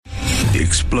the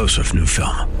explosive new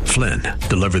film, Flynn,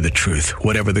 deliver the truth,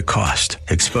 whatever the cost.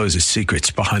 Exposes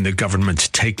secrets behind the government's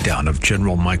takedown of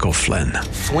General Michael Flynn.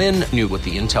 Flynn knew what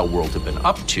the intel world had been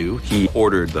up to. He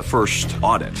ordered the first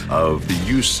audit of the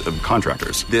use of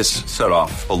contractors. This set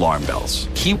off alarm bells.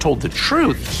 He told the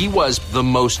truth. He was the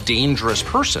most dangerous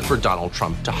person for Donald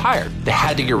Trump to hire. They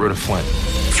had to get rid of Flynn.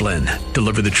 Flynn,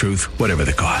 deliver the truth, whatever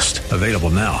the cost. Available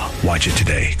now. Watch it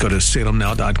today. Go to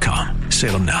salemnow.com.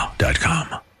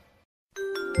 salemnow.com.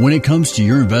 When it comes to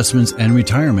your investments and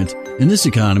retirement, in this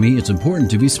economy, it's important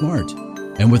to be smart.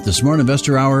 And with the Smart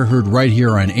Investor Hour heard right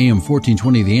here on AM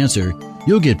 1420 The Answer,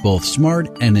 you'll get both smart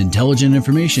and intelligent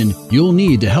information you'll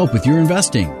need to help with your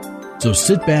investing. So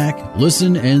sit back,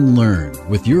 listen, and learn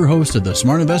with your host of the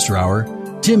Smart Investor Hour,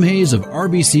 Tim Hayes of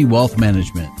RBC Wealth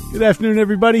Management. Good afternoon,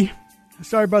 everybody.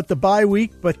 Sorry about the bye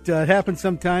week, but it happens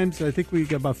sometimes. I think we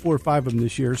got about 4 or 5 of them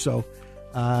this year, so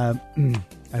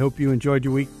I hope you enjoyed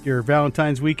your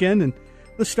Valentine's weekend. And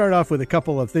let's start off with a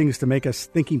couple of things to make us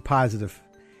thinking positive.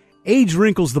 Age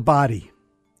wrinkles the body.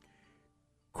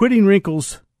 Quitting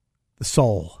wrinkles the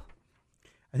soul.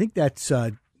 I think that's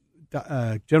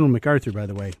General MacArthur, by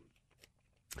the way.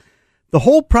 The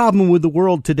whole problem with the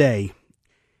world today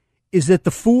is that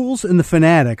the fools and the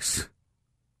fanatics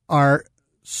are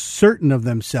certain of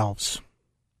themselves,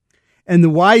 and the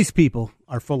wise people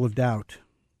are full of doubt.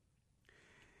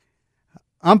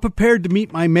 I'm prepared to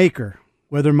meet my maker.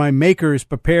 Whether my maker is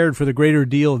prepared for the greater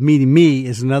deal of meeting me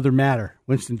is another matter.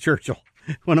 Winston Churchill,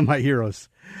 one of my heroes.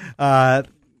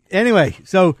 Anyway,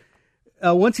 so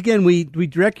once again, we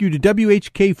direct you to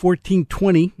WHK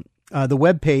 1420, the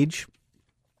webpage.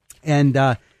 And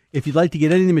if you'd like to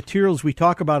get any of the materials we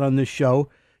talk about on this show,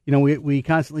 you know, we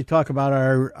constantly talk about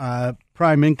our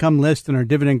prime income list and our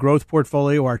dividend growth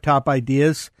portfolio, our top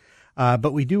ideas.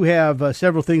 But we do have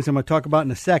several things I'm going to talk about in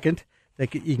a second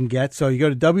that you can get. So you go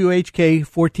to WHK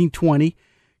 1420,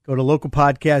 go to local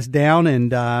podcast down,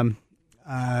 and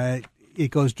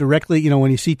it goes directly, you know, when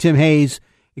you see Tim Hayes,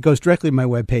 it goes directly to my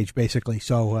webpage, basically.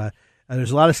 So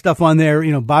there's a lot of stuff on there.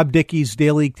 You know, Bob Dickey's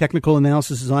daily technical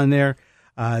analysis is on there.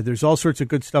 There's all sorts of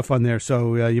good stuff on there.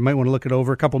 So you might want to look it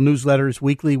over. A couple newsletters,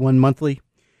 weekly, one monthly.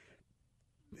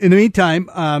 In the meantime,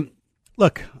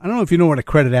 look, I don't know if you know what a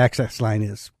credit access line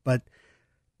is, but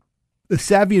the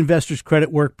Savvy Investor's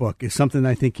Credit Workbook is something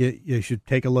I think you should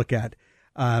take a look at.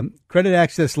 Credit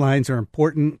access lines are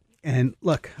important. And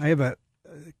look, I have a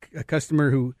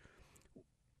customer who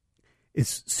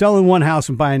is selling one house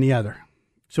and buying the other.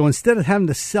 So instead of having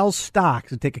to sell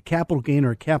stocks and take a capital gain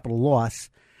or a capital loss,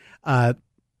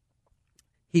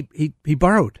 he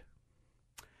borrowed.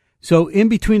 So in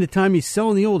between the time he's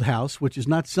selling the old house, which is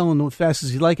not selling as fast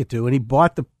as he'd like it to, and he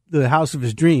bought the house of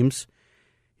his dreams,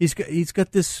 he's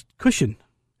got this cushion,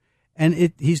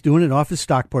 and he's doing it off his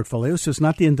stock portfolio, so it's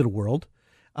not the end of the world.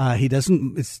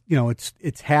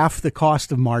 It's half the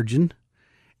cost of margin,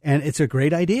 and it's a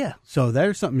great idea. So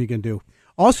there's something you can do.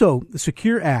 Also, the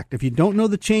Secure Act. If you don't know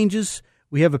the changes,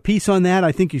 we have a piece on that.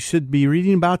 I think you should be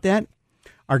reading about that.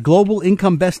 Our global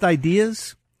income best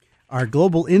ideas, our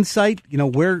global insight, you know,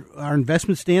 where our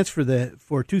investment stands for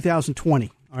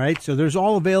 2020. All right. So there's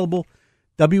all available.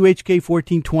 WHK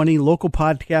 1420, local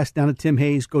podcast down at Tim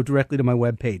Hayes. Go directly to my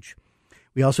webpage.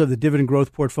 We also have the dividend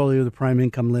growth portfolio, the prime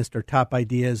income list, our top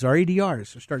ideas, our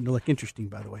ADRs are starting to look interesting,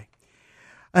 by the way.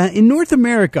 In North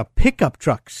America, pickup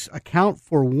trucks account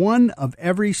for 1 of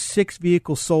every 6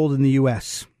 vehicles sold in the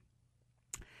U.S.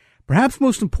 Perhaps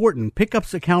most important,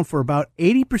 pickups account for about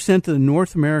 80% of the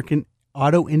North American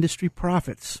auto industry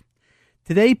profits.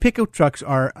 Today, pickup trucks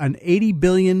are an $80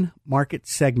 billion market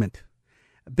segment.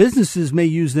 Businesses may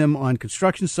use them on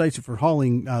construction sites or for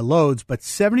hauling loads, but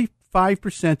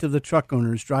 75% of the truck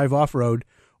owners drive off-road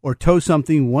or tow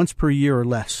something once per year or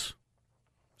less.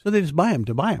 So they just buy them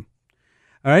to buy them.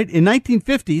 All right. In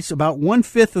 1950s, about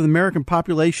 1/5 of the American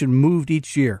population moved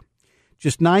each year.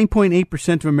 Just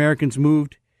 9.8% of Americans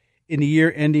moved in the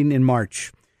year ending in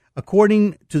March,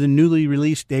 according to the newly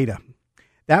released data.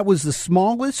 That was the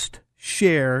smallest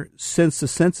share since the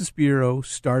Census Bureau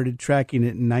started tracking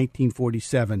it in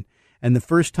 1947, and the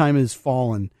first time it has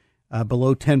fallen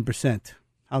below 10%.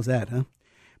 How's that, huh?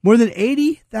 More than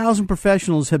 80,000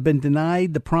 professionals have been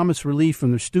denied the promised relief from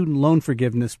their student loan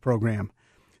forgiveness program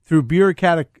through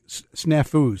bureaucratic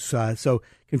snafus. So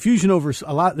confusion over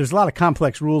a lot. There's a lot of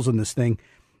complex rules in this thing,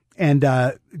 and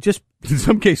just in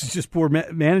some cases, just poor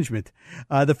management.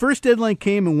 The first deadline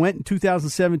came and went in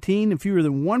 2017, and fewer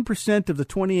than 1% of the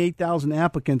 28,000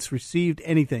 applicants received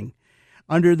anything.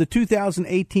 Under the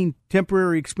 2018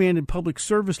 temporary expanded public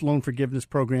service loan forgiveness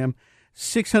program,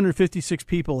 656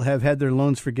 people have had their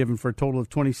loans forgiven for a total of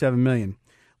 $27 million.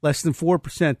 less than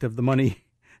 4% of the money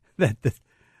that the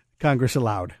Congress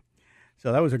allowed.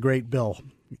 So that was a great bill.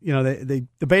 You know, they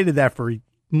debated that for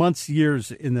months,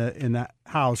 years in the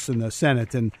House and the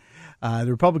Senate, and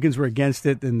the Republicans were against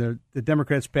it, and the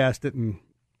Democrats passed it, and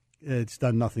it's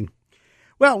done nothing.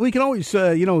 Well, we can always,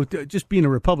 just being a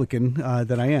Republican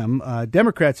that I am,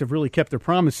 Democrats have really kept their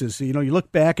promises. So, you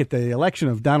look back at the election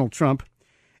of Donald Trump,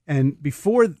 and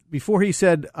before he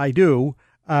said "I do,"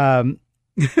 there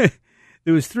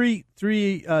was three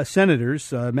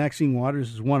senators. Maxine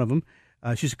Waters is one of them.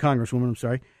 She's a congresswoman. I'm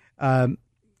sorry.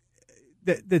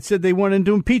 That said they wanted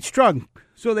to impeach Trump.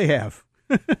 So they have.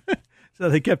 So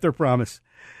they kept their promise.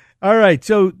 All right.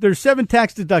 So there's 7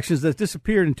 tax deductions that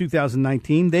disappeared in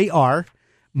 2019. They are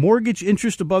mortgage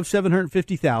interest above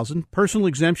 $750,000, personal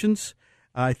exemptions.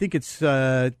 I think it's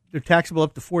they're taxable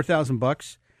up to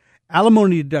 $4,000.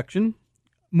 Alimony deduction,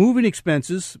 moving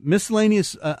expenses,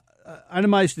 miscellaneous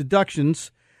itemized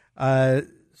deductions. They're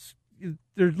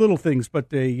little things, but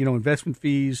they, investment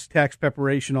fees, tax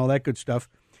preparation, all that good stuff.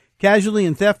 Casualty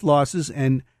and theft losses,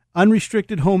 and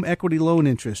unrestricted home equity loan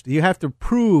interest. You have to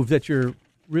prove that you're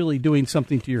really doing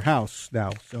something to your house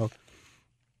now. So,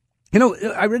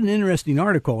 I read an interesting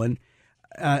article, and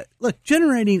look,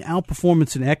 generating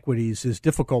outperformance in equities is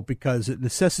difficult because it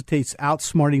necessitates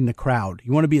outsmarting the crowd.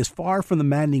 You want to be as far from the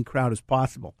maddening crowd as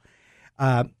possible.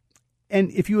 And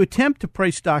if you attempt to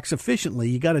price stocks efficiently,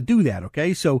 you got to do that,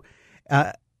 okay? So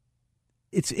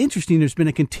it's interesting. There's been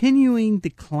a continuing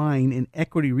decline in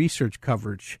equity research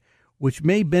coverage, which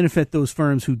may benefit those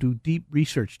firms who do deep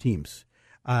research teams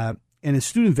and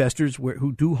astute investors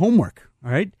who do homework,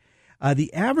 all right?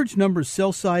 The average number of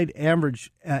sell-side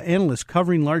average analysts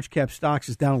covering large-cap stocks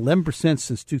is down 11%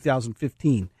 since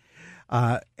 2015.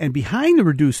 And behind the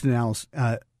reduced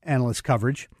analyst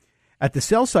coverage at the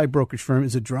sell-side brokerage firm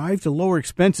is a drive to lower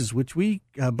expenses, which we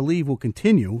believe will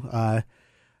continue. I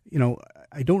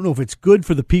don't know if it's good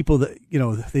for the people that,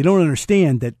 they don't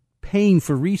understand that paying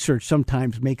for research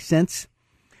sometimes makes sense.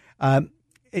 And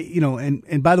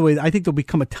by the way, I think there'll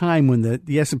become a time when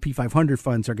the S&P 500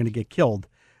 funds are going to get killed.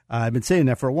 I've been saying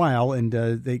that for a while, and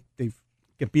they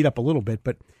get beat up a little bit.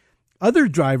 But other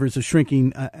drivers of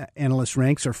shrinking analyst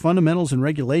ranks are fundamentals and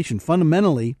regulation.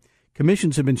 Fundamentally,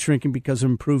 commissions have been shrinking because of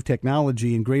improved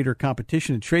technology and greater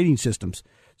competition in trading systems.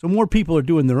 So more people are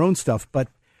doing their own stuff. But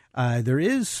there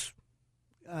is,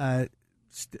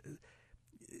 just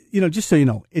so you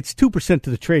know, it's 2%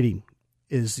 of the trading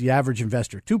is the average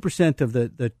investor. 2% of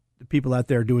the people out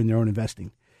there doing their own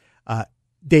investing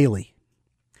daily.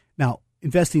 Now,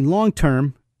 investing long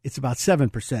term, it's about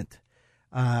 7%.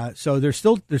 So they're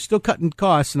still cutting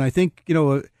costs, and I think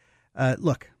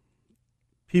look,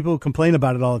 people complain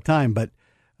about it all the time, but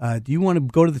do you want to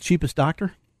go to the cheapest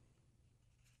doctor?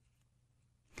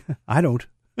 I don't.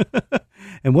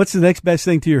 And what's the next best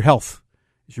thing to your health?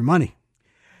 Is your money.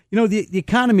 The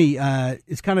economy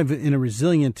is kind of in a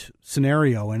resilient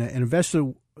scenario, and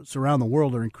investors around the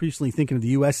world are increasingly thinking of the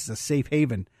U.S. as a safe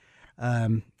haven.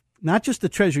 Not just the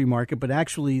Treasury market, but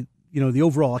actually, the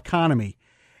overall economy.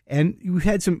 And we've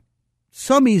had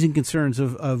some easing concerns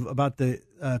about the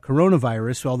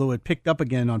coronavirus, although it picked up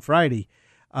again on Friday.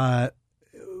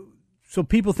 So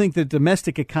people think the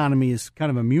domestic economy is kind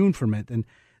of immune from it. And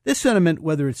this sentiment,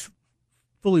 whether it's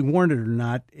fully warranted or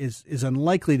not, is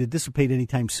unlikely to dissipate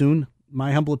anytime soon,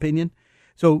 my humble opinion.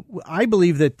 So I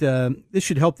believe that this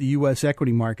should help the U.S.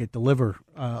 equity market deliver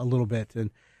a little bit.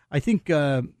 And I think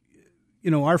our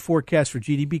forecast for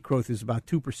GDP growth is about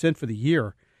 2% for the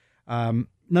year.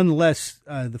 Nonetheless,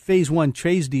 the Phase 1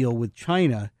 trade deal with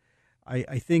China,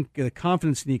 I think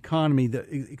confidence in the economy,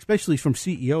 especially from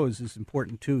CEOs, is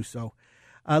important too. So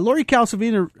Lori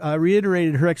Calcavina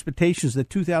reiterated her expectations that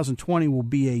 2020 will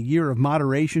be a year of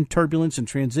moderation, turbulence, and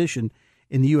transition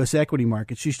in the U.S. equity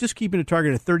market. She's just keeping a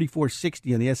target of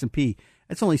 3460 on the S&P.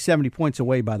 That's only 70 points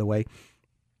away, by the way.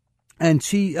 And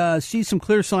she sees some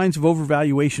clear signs of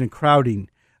overvaluation and crowding.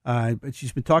 But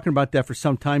she's been talking about that for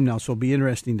some time now, so it'll be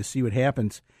interesting to see what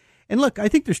happens. And look, I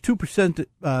think there's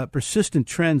 2% persistent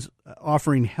trends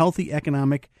offering healthy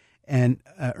economic and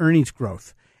earnings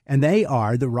growth. And they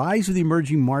are the rise of the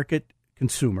emerging market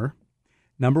consumer,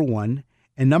 number one,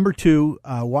 and number two,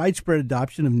 widespread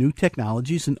adoption of new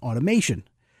technologies and automation.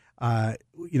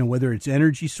 Whether it's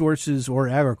energy sources or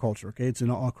agriculture, okay, it's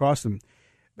all across them.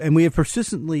 And we have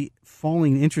persistently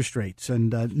falling interest rates.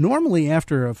 And normally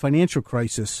after a financial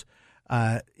crisis,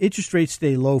 interest rates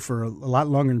stay low for a lot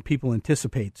longer than people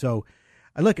anticipate. So,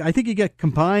 I think you get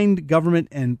combined government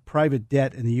and private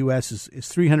debt in the U.S. is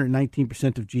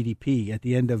 319% of GDP at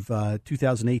the end of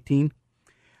 2018.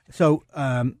 So,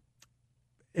 and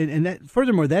that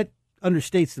furthermore, that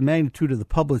understates the magnitude of the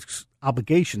public's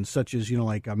obligations, such as,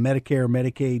 like Medicare,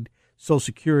 Medicaid, Social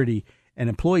Security, and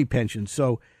employee pensions.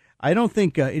 So I don't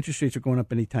think interest rates are going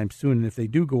up anytime soon. And if they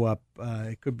do go up,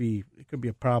 it could be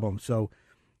a problem. So,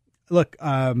 look,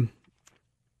 I'll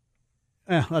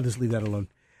just leave that alone.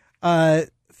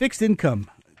 Fixed income.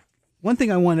 One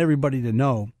thing I want everybody to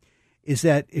know is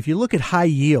that if you look at high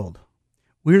yield,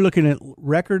 we're looking at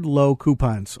record low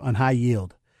coupons on high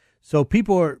yield. So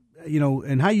people are,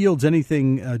 and high yield's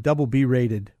anything double B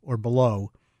rated or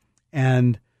below.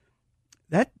 And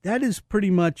that is pretty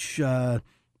much, you're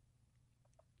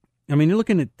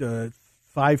looking at 5%,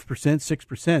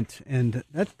 6%, and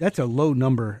that's a low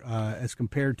number as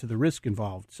compared to the risk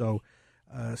involved. So,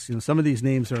 some of these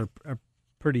names are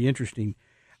pretty interesting.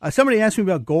 Somebody asked me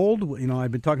about gold.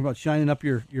 I've been talking about shining up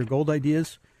your gold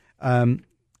ideas.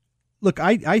 Look,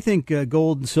 I think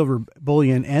gold and silver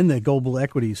bullion and the global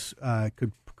equities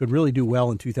could really do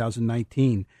well in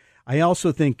 2019. I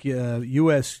also think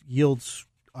U.S. yields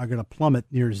are going to plummet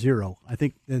near zero. I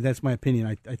think that's my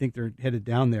opinion. I think they're headed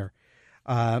down there.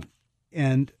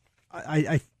 And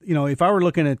I if I were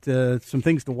looking at some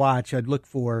things to watch, I'd look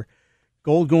for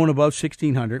gold going above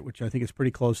 1,600, which I think is pretty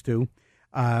close to.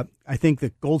 I think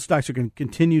that gold stocks are going to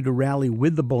continue to rally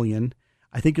with the bullion.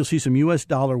 I think you'll see some U.S.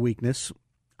 dollar weakness.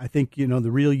 I think,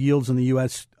 the real yields in the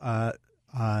U.S.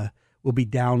 Will be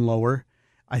down lower.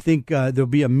 I think there'll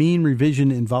be a mean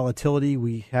revision in volatility.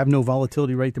 We have no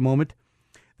volatility right at the moment.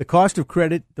 The cost of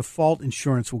credit default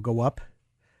insurance will go up.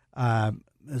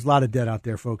 There's a lot of debt out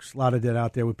there, folks. A lot of debt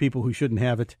out there with people who shouldn't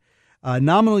have it.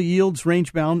 Nominal yields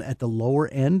range bound at the lower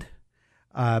end.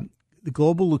 The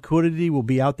global liquidity will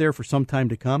be out there for some time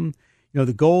to come.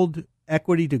 The gold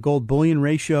equity to gold bullion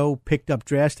ratio picked up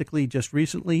drastically just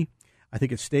recently. I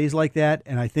think it stays like that.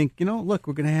 And I think, look,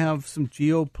 we're going to have some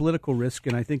geopolitical risk,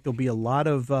 and I think there'll be a lot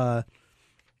of, a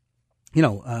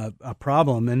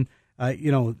problem. And,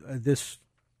 this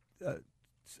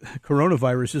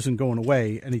coronavirus isn't going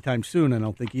away anytime soon, I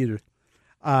don't think either.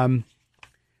 I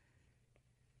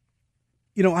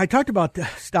talked about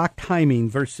stock timing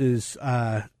versus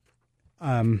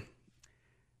buying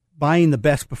the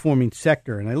best performing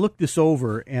sector. And I looked this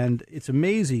over, and it's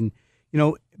amazing.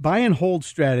 Buy and hold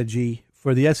strategy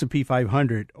for the S&P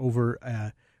 500 over,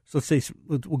 so let's say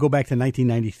we'll go back to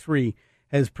 1993,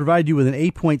 has provided you with an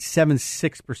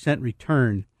 8.76%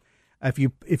 return. If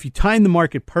you time the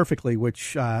market perfectly,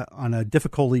 which on a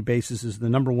difficulty basis is the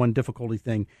number one difficulty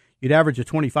thing, you'd average a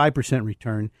 25%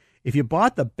 return. If you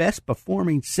bought the best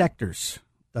performing sectors,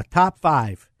 the top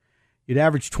 5, you'd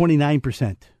average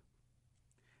 29%.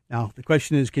 Now, the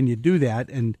question is, can you do that?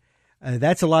 And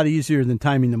that's a lot easier than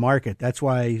timing the market. That's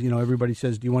why, everybody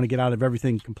says, do you want to get out of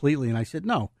everything completely? And I said,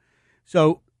 no.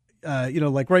 So,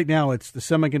 like right now, it's the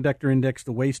semiconductor index,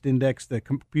 the waste index, the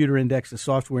computer index, the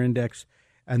software index,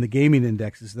 and the gaming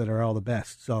indexes that are all the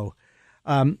best. So,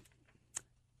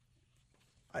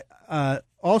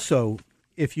 also,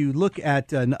 if you look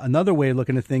at another way of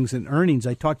looking at things in earnings,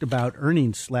 I talked about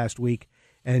earnings last week.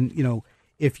 And,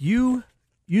 if you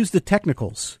use the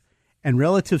technicals and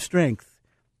relative strength,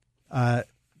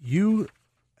 you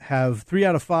have 3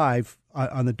 out of 5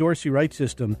 on the Dorsey Wright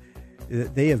system.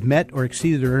 They have met or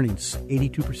exceeded their earnings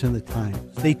 82% of the time.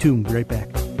 Stay tuned. Be right back.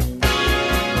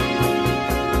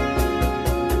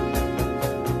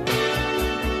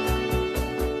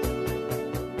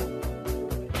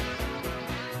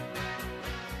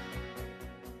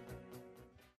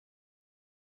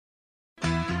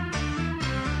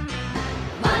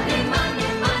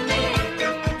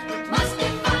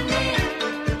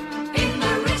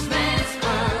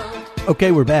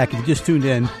 Okay, we're back. If you just tuned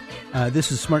in,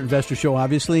 this is Smart Investor Show,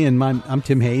 obviously, and I'm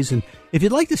Tim Hayes. And if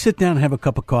you'd like to sit down and have a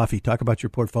cup of coffee, talk about your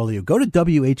portfolio, go to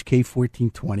WHK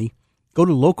 1420, go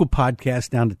to local podcast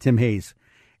down to Tim Hayes,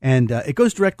 and it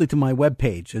goes directly to my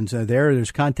webpage. And so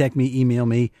there's contact me, email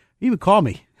me, even call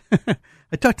me.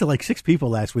 I talked to like 6 people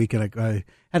last week, and I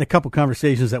had a couple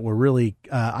conversations that were really,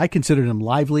 I considered them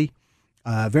lively,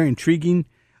 very intriguing,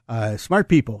 smart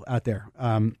people out there.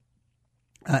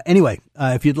 Anyway,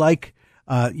 if you'd like,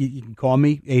 you can call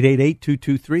me,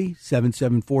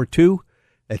 888-223-7742.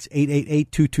 That's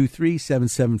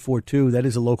 888-223-7742. That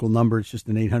is a local number. It's just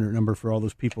an 800 number for all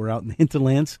those people who are out in the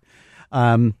hinterlands.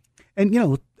 And,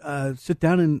 sit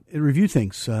down and review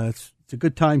things. It's a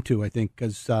good time, too, I think,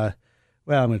 because, I'm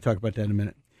going to talk about that in a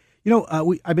minute.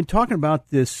 I've been talking about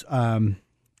this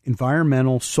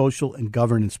environmental, social, and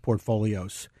governance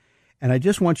portfolios. And I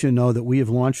just want you to know that we have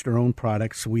launched our own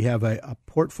products. We have a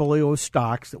portfolio of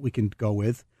stocks that we can go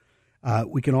with.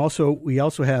 We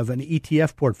also have an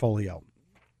ETF portfolio.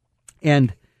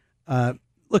 And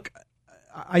look,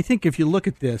 I think if you look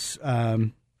at this,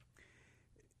 some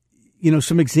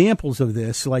examples of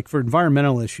this, like for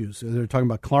environmental issues, they're talking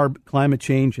about climate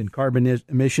change and carbon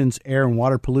emissions, air and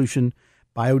water pollution,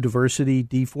 biodiversity,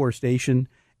 deforestation,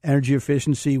 energy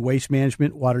efficiency, waste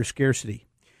management, water scarcity.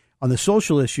 On the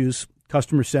social issues,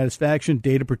 customer satisfaction,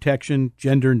 data protection,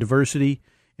 gender and diversity,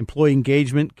 employee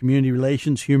engagement, community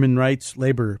relations, human rights,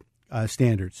 labor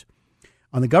standards.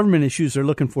 On the government issues, they're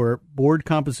looking for board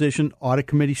composition, audit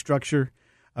committee structure,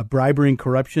 bribery and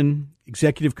corruption,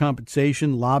 executive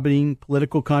compensation, lobbying,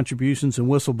 political contributions, and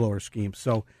whistleblower schemes.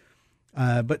 So,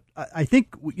 but I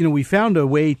think, we found a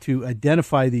way to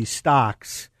identify these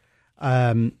stocks,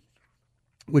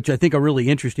 which I think are really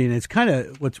interesting. And it's kind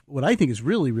of what I think is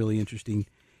really, really interesting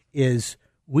is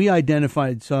we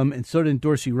identified some, and so did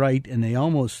Dorsey Wright, and they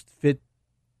almost fit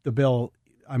the bill.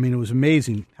 I mean, it was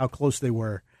amazing how close they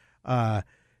were.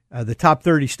 The top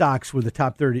 30 stocks were the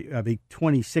top 30. I mean,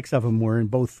 26 of them were in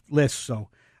both lists. So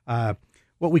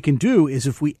what we can do is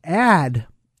if we add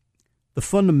the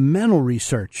fundamental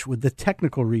research with the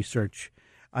technical research,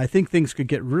 I think things could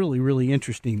get really, really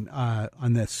interesting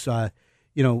on this. And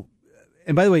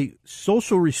by the way,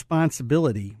 social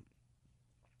responsibility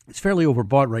is fairly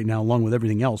overbought right now, along with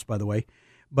everything else, by the way,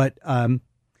 but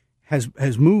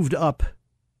has moved up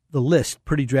the list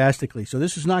pretty drastically. So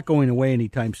this is not going away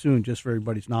anytime soon, just for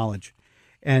everybody's knowledge.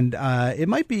 And it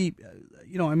might be,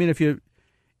 if you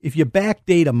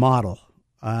backdate a model,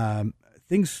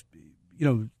 things,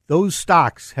 those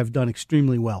stocks have done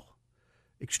extremely well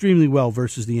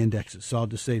versus the indexes. So I'll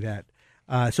just say that.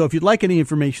 So if you'd like any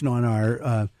information on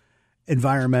our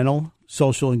environmental,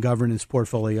 social, and governance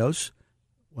portfolios,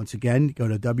 once again, go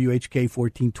to WHK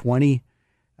 1420.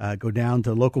 Go down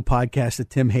to local podcast at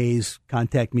Tim Hayes.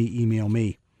 Contact me, email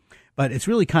me. But it's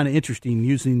really kind of interesting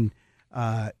using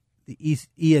the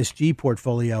ESG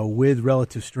portfolio with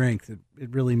relative strength. It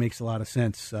really makes a lot of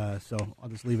sense. So I'll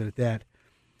just leave it at that.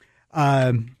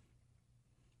 A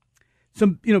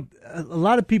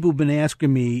lot of people have been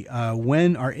asking me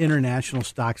when are international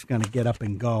stocks going to get up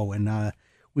and go, and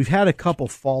we've had a couple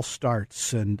false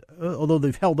starts, and although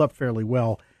they've held up fairly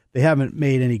well, they haven't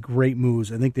made any great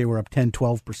moves. I think they were up 10,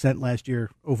 12% last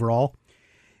year overall.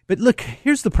 But look,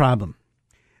 here's the problem.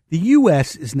 The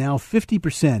U.S. is now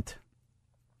 50%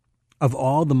 of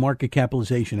all the market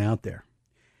capitalization out there,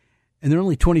 and they're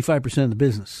only 25% of the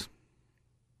business.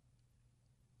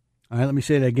 All right, let me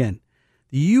say that again.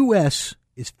 The U.S.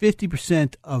 is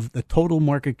 50% of the total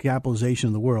market capitalization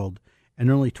of the world, and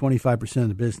they're only 25% of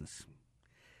the business.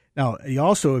 Now,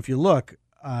 also, if you look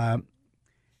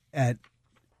at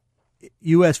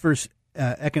U.S. versus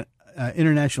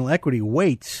international equity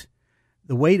weights,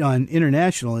 the weight on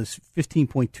international is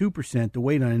 15.2%. The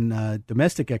weight on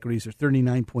domestic equities are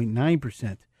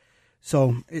 39.9%.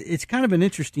 So it's kind of an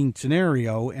interesting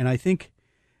scenario, and I think,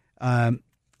 ADR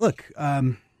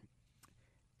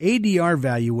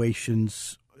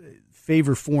valuations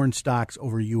favor foreign stocks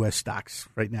over U.S. stocks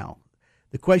right now.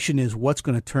 The question is what's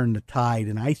going to turn the tide,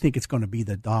 and I think it's going to be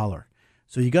the dollar.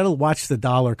 So you got to watch the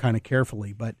dollar kind of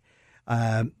carefully, but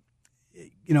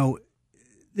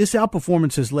this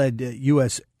outperformance has led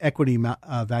U.S. equity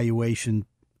valuation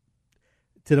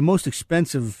to the most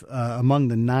expensive among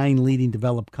the 9 leading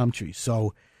developed countries.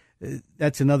 So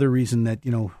that's another reason that,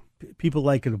 people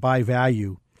like to buy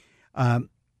value.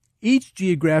 Each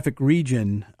geographic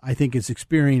region, I think, is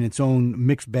experiencing its own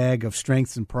mixed bag of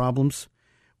strengths and problems.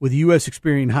 With the U.S.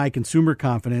 experiencing high consumer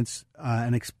confidence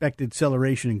and expected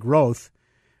acceleration in growth,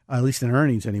 at least in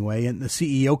earnings anyway, and the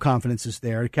CEO confidence is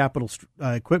there. Capital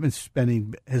equipment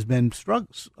spending has been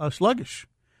sluggish.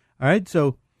 All right,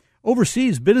 so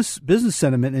overseas business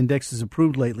sentiment index has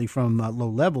improved lately from low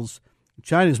levels.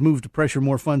 China's moved to pressure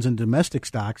more funds in domestic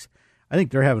stocks. I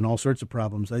think they're having all sorts of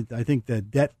problems. I think the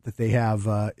debt that they have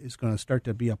is going to start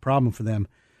to be a problem for them.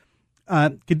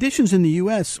 Conditions in the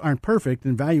U.S. aren't perfect,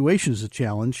 and valuation is a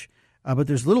challenge. But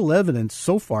there's little evidence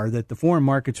so far that the foreign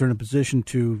markets are in a position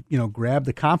to, grab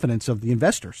the confidence of the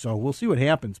investor. So we'll see what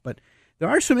happens. But there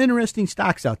are some interesting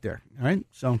stocks out there. All right.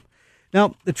 So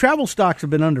now the travel stocks have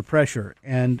been under pressure,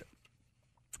 and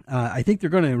I think they're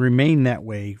going to remain that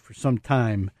way for some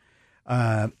time.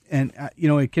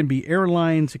 It can be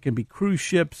airlines, it can be cruise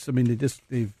ships. I mean,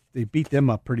 they beat them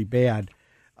up pretty bad.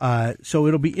 So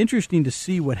it'll be interesting to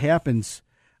see what happens.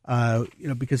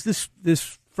 Because this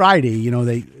Friday,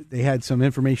 they had some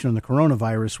information on the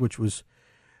coronavirus, which was,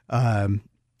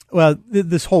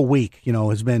 this whole week,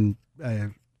 has been,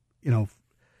 from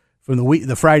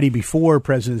the Friday before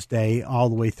President's Day all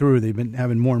the way through, they've been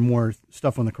having more and more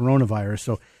stuff on the coronavirus.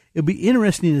 So it'll be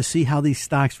interesting to see how these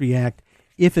stocks react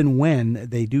if and when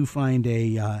they do find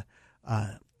a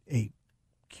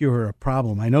cure a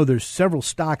problem. I know there's several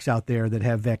stocks out there that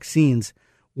have vaccines.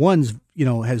 One's,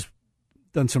 has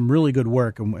done some really good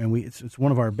work, and it's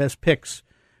one of our best picks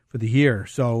for the year.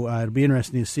 So it'll be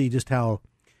interesting to see just how,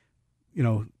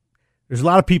 there's a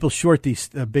lot of people short these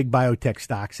big biotech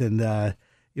stocks. And,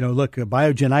 look,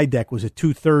 Biogen IDEC was at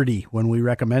 230 when we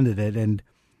recommended it. And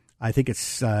I think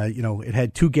it's, it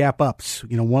had two gap ups.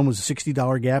 One was a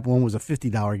 $60 gap, one was a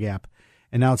 $50 gap.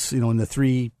 And now it's, in the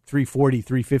 340,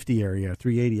 350 area,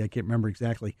 380. I can't remember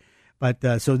exactly.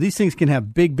 But so these things can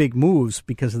have big, big moves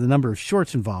because of the number of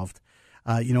shorts involved.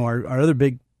 Our other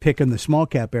big pick in the small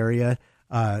cap area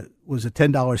was a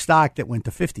 $10 stock that went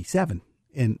to 57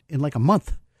 in like a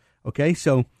month. Okay,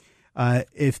 so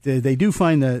if they do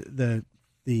find the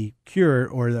cure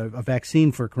or a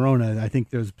vaccine for corona, I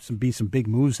think there's some big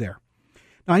moves there.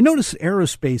 Now, I noticed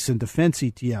aerospace and defense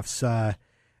ETFs.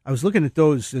 I was looking at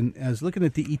those, and I was looking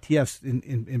at the ETFs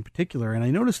in particular, and I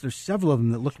noticed there's several of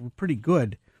them that look pretty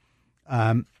good.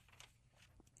 I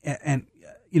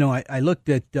looked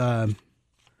at a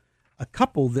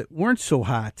couple that weren't so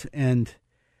hot, and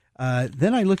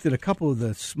then I looked at a couple of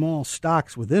the small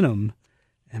stocks within them,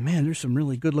 and man, there's some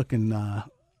really good-looking. The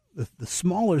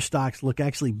smaller stocks look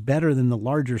actually better than the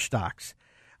larger stocks.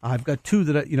 I've got two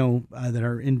that that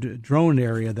are in the drone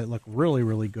area that look really,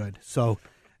 really good. So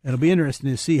it'll be interesting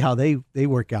to see how they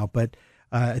work out. But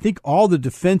I think all the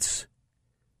defense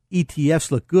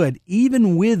ETFs look good,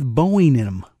 even with Boeing in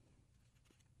them.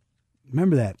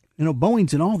 Remember that.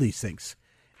 Boeing's in all these things.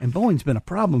 And Boeing's been a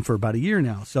problem for about a year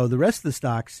now. So the rest of the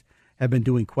stocks have been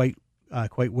doing quite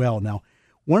well. Now,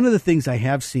 one of the things I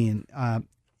have seen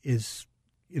is,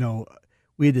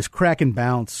 we had this crack and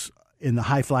bounce in the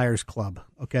High Flyers Club,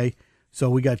 okay? So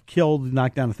we got killed,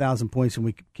 knocked down 1,000 points, and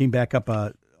we came back up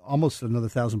almost another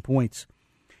 1,000 points.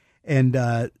 And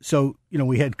so,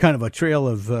 we had kind of a trail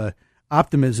of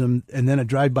optimism and then a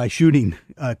drive-by shooting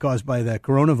caused by the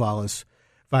coronavirus.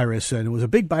 And it was a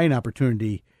big buying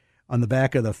opportunity on the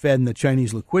back of the Fed and the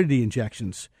Chinese liquidity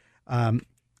injections.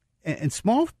 And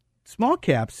small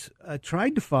caps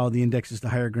tried to follow the indexes to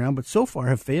higher ground, but so far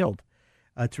have failed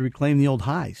to reclaim the old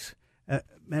highs.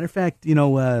 Matter of fact,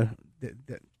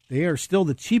 they are still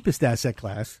the cheapest asset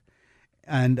class,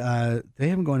 and they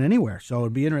haven't gone anywhere. So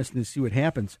it'd be interesting to see what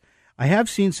happens. I have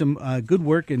seen some good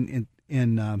work in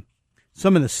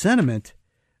some of the sentiment.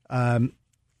 The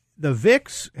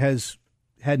VIX has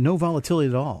had no volatility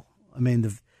at all. I mean,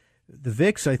 the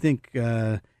VIX, I think,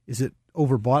 is at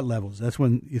overbought levels. That's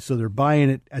so they're buying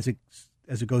it as it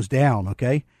goes down.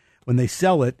 Okay, when they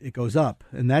sell it, it goes up,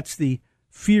 and that's the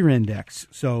fear index.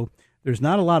 So there's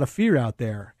not a lot of fear out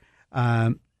there.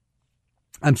 I'm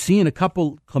seeing a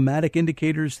couple climatic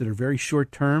indicators that are very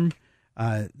short term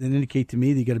that indicate to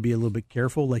me that you got to be a little bit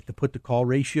careful. Like the put to call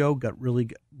ratio got really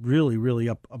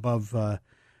up above or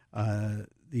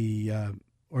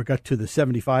got to the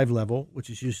 75 level, which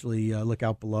is usually look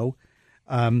out below.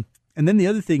 And then the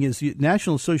other thing is the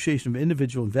National Association of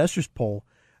Individual Investors poll.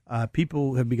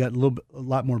 People have gotten a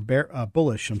lot more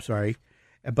bullish.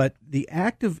 But the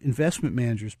Active Investment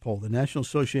Managers poll, the National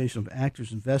Association of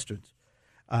Active Investors,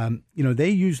 they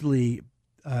usually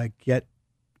get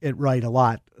it right a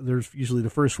lot. They're usually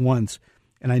the first ones,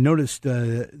 and I noticed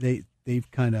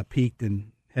they've kind of peaked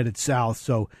and headed south.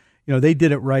 So they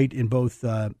did it right in both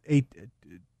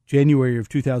January of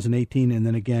 2018 and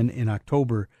then again in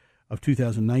October of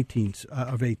 2019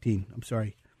 of 18. I'm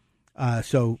sorry.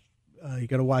 So you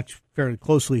got to watch fairly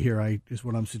closely here. Is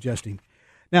what I'm suggesting.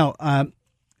 Now,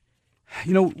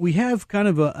 we have kind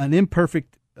of an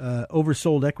imperfect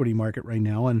oversold equity market right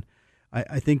now, and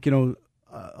I think a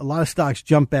lot of stocks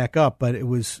jumped back up, but it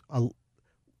was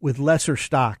with lesser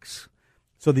stocks.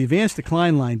 So the advanced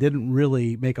decline line didn't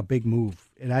really make a big move.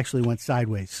 It actually went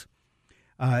sideways.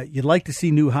 You'd like to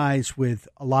see new highs with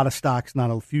a lot of stocks,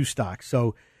 not a few stocks.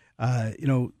 So,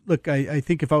 look, I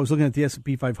think if I was looking at the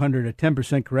S&P 500, a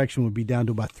 10% correction would be down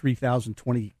to about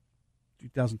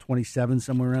 2027,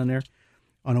 somewhere around there.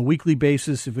 On a weekly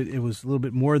basis, if it was a little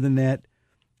bit more than that,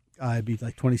 it'd be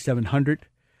like 2,700.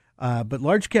 But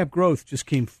large cap growth just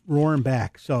came roaring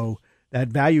back. So that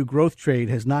value growth trade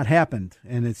has not happened,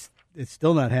 and it's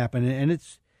still not happening. And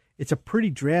it's a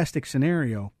pretty drastic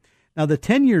scenario. Now the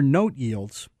 10-year note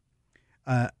yields,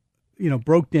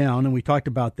 broke down, and we talked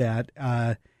about that.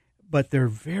 But they're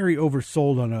very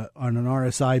oversold on an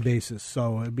RSI basis.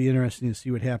 So it'd be interesting to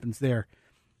see what happens there.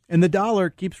 And the dollar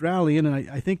keeps rallying, and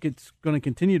I think it's going to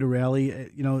continue to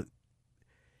rally.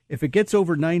 If it gets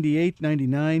over 98,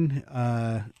 99,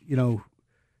 you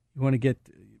want to get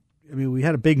 – we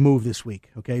had a big move this week,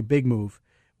 okay, big move.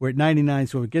 We're at 99,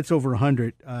 so if it gets over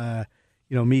 100,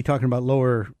 me talking about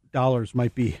lower $4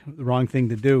 might be the wrong thing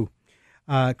to do.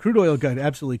 Crude oil got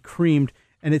absolutely creamed,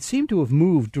 and it seemed to have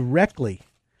moved directly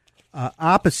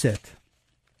opposite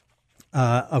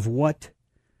of what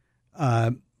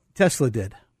Tesla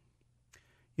did.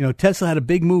 Tesla had a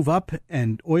big move up,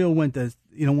 and oil went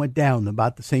down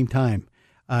about the same time.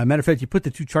 Matter of fact, you put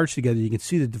the two charts together, you can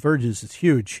see the divergence is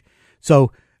huge.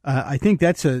 So I think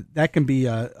that can be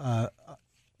a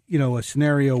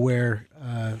scenario where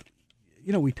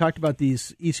we talked about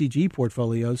these ECG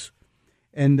portfolios,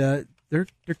 and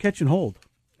they're catching hold.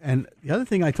 And the other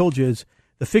thing I told you is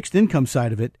the fixed income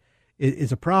side of it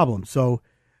is a problem. So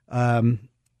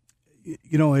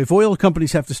if oil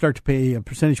companies have to start to pay a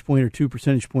percentage point or 2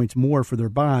 percentage points more for their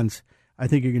bonds, I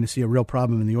think you're going to see a real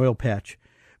problem in the oil patch.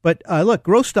 But look,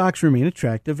 growth stocks remain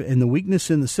attractive, and the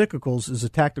weakness in the cyclicals is a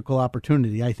tactical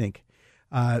opportunity, I think.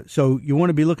 So you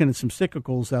want to be looking at some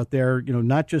cyclicals out there,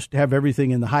 not just have everything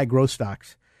in the high growth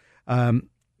stocks.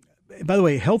 By the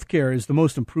way, healthcare is the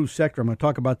most improved sector. I'm going to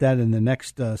talk about that in the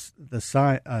next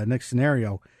next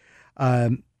scenario.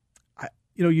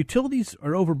 Utilities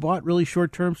are overbought really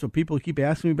short term, so people keep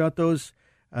asking me about those.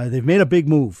 They've made a big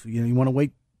move. You want to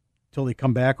wait till they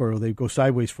come back or they go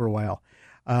sideways for a while.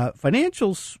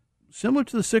 Financials, similar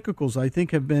to the cyclicals, I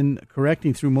think have been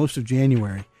correcting through most of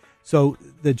January. So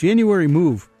the January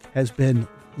move has been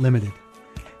limited.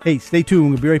 Hey, stay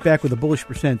tuned. We'll be right back with a bullish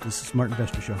percent. This is Smart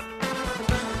Investor Show.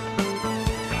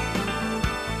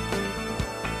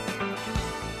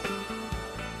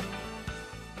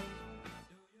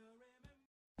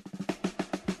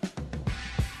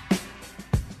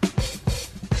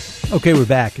 Okay, we're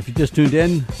back. If you just tuned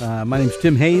in, my name's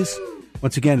Tim Hayes.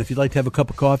 Once again, if you'd like to have a cup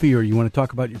of coffee or you want to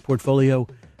talk about your portfolio,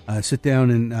 sit down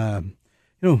and,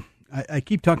 I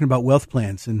keep talking about wealth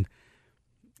plans. And,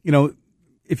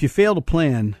 if you fail to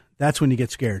plan, that's when you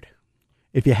get scared.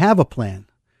 If you have a plan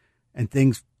and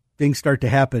things start to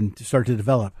happen, start to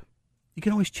develop, you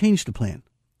can always change the plan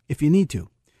if you need to.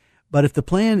 But if the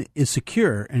plan is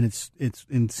secure and it's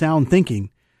in sound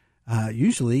thinking,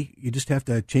 usually you just have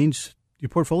to change your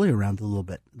portfolio around a little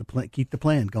bit. Keep the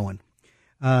plan going.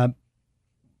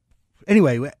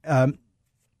 Anyway,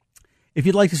 if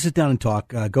you'd like to sit down and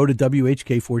talk, go to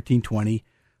WHK 1420,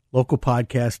 local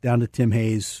podcast, down to Tim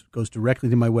Hayes, goes directly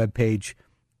to my webpage.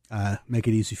 Make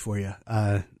it easy for you.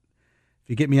 If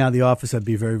you get me out of the office, I'd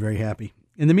be very, very happy.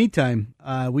 In the meantime,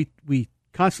 we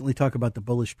constantly talk about the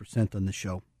bullish percent on the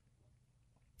show.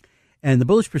 And the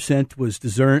bullish percent was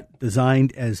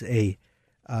designed as a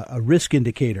risk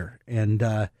indicator. And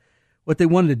what they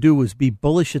wanted to do was be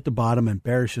bullish at the bottom and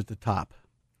bearish at the top.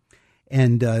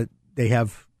 And they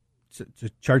have a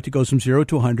chart that goes from 0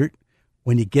 to 100.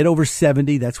 When you get over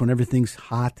 70, that's when everything's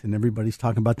hot and everybody's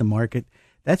talking about the market.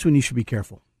 That's when you should be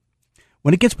careful.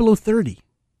 When it gets below 30,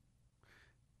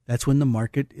 that's when the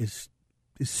market is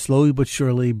slowly but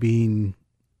surely being,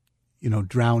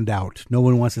 drowned out. No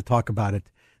one wants to talk about it.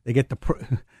 They get the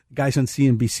guys on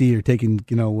CNBC are taking,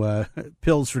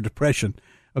 pills for depression.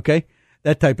 Okay,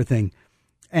 that type of thing.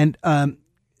 And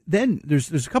then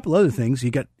there's a couple other things.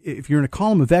 You got, if you're in a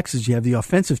column of X's, you have the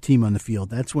offensive team on the field.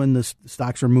 That's when the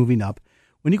stocks are moving up.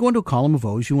 When you go into a column of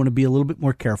O's, you want to be a little bit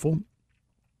more careful.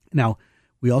 Now,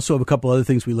 we also have a couple other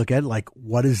things we look at, like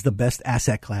what is the best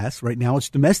asset class. Right now, it's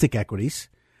domestic equities,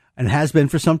 and it has been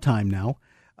for some time now.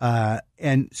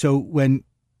 And so when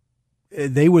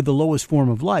they were the lowest form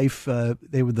of life,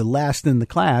 they were the last in the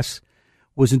class,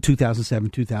 was in 2007,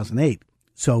 2008.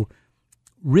 So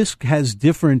risk has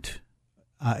different,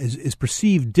 is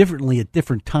perceived differently at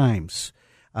different times.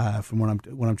 From what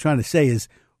I'm trying to say is,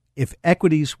 if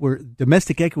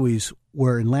domestic equities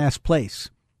were in last place,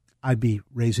 I'd be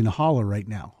raising a holler right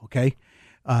now. Okay.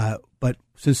 But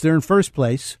since they're in first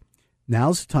place,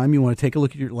 now's the time you want to take a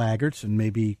look at your laggards and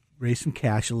maybe raise some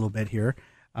cash a little bit here.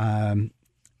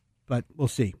 But we'll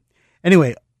see.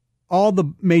 Anyway, all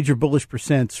the major bullish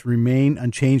percents remain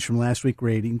unchanged from last week's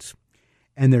ratings,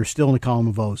 and they're still in the column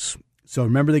of O's. So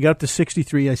remember, they got up to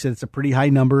 63. I said it's a pretty high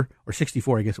number, or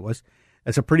 64, I guess it was.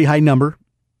 That's a pretty high number.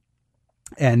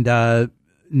 And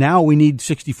now we need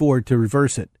 64 to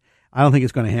reverse it. I don't think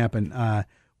it's going to happen.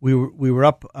 We were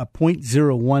up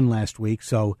 0.01 last week,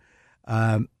 so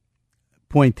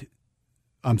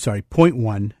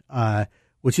 0.1,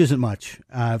 which isn't much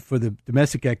for the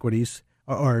domestic equities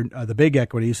or the big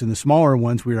equities. And the smaller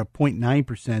ones, we were up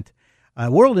 0.9%.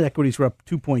 World equities were up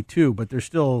 2.2, but they're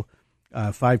still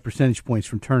 5 percentage points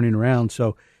from turning around.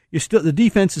 So the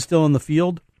defense is still in the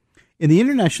field. In the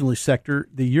international sector,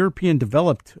 the European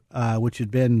developed, which had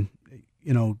been,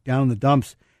 down in the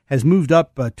dumps, has moved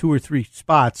up 2 or 3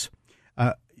 spots.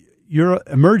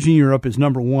 Emerging Europe is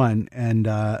number 1, and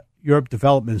Europe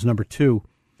development is number 2.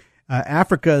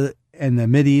 Africa and the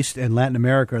Mideast and Latin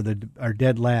America are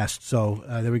dead last. So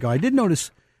there we go. I did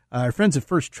notice our friends at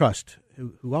First Trust,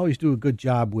 who always do a good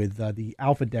job with the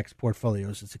AlphaDex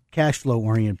portfolios. It's a cash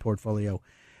flow-oriented portfolio.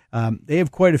 They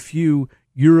have quite a few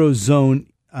Eurozone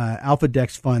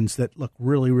AlphaDex funds that look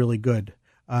really, really good.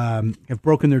 Have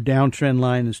broken their downtrend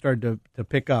line and started to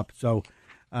pick up. So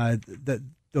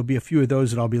there'll be a few of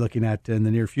those that I'll be looking at in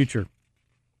the near future.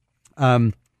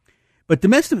 But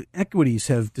domestic equities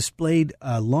have displayed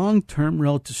long-term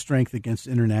relative strength against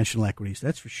international equities.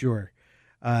 That's for sure.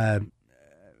 I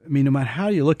mean, no matter how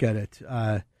you look at it,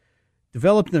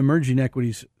 developed and emerging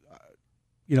equities,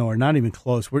 are not even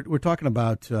close. We're talking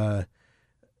about,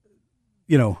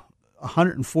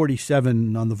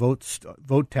 147 on the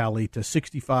vote tally to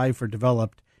 65 for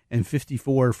developed and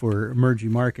 54 for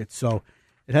emerging markets. So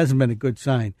it hasn't been a good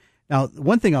sign. Now,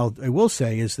 one thing I will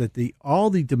say is that all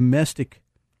the domestic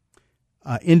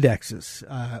indexes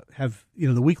have,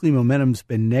 the weekly momentum's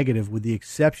been negative with the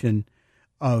exception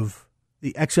of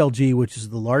the XLG, which is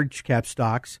the large cap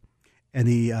stocks, and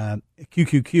the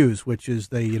QQQs, which is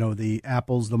the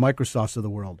Apples, the Microsofts of the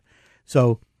world.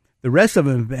 So the rest of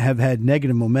them have had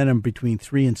negative momentum between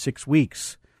 3 and 6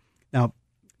 weeks. Now,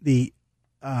 the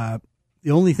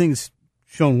only thing that's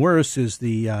shown worse is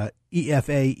the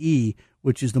EFAE,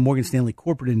 which is the Morgan Stanley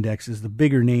Corporate Index, is the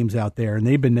bigger names out there, and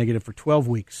they've been negative for 12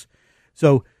 weeks.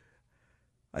 So,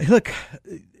 look,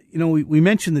 we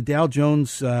mentioned the Dow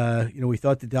Jones. We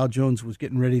thought the Dow Jones was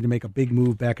getting ready to make a big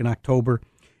move back in October,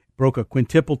 broke a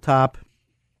quintuple top,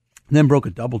 and then broke a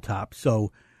double top.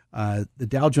 So the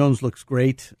Dow Jones looks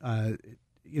great, but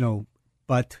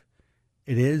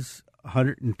it is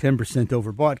 110%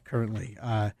 overbought currently.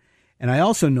 And I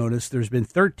also noticed there's been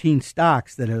 13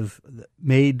 stocks that have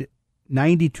made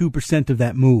 92% of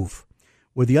that move,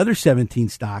 where the other 17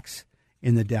 stocks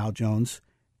in the Dow Jones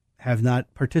have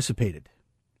not participated.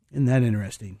 Isn't that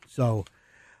interesting? So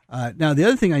now the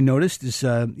other thing I noticed is,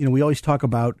 we always talk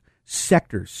about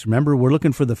sectors. Remember, we're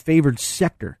looking for the favored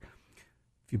sector.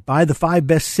 If you buy the 5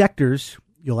 best sectors,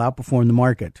 you'll outperform the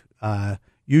market,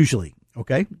 usually,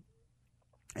 okay?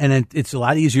 And it's a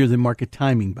lot easier than market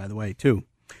timing, by the way, too.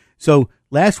 So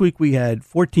last week we had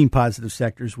 14 positive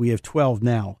sectors. We have 12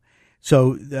 now.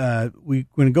 So we're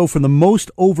going to go from the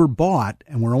most overbought,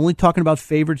 and we're only talking about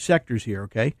favored sectors here,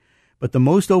 okay? But the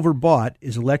most overbought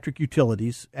is electric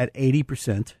utilities at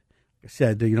 80%. Like I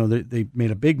said, they made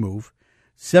a big move.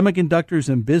 Semiconductors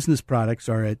and business products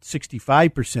are at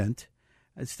 65%.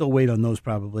 I'd still wait on those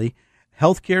probably.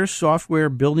 Healthcare, software,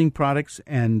 building products,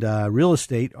 and real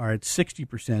estate are at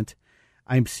 60%.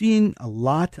 I'm seeing a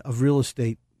lot of real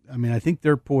estate. I mean, I think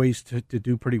they're poised to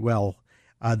do pretty well.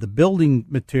 The building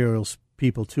materials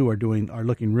people, too, are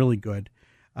looking really good.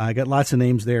 I got lots of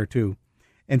names there, too.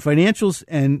 And financials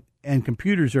and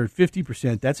computers are at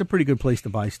 50%. That's a pretty good place to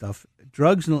buy stuff.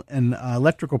 Drugs and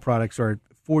electrical products are at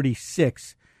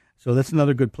 46%. So that's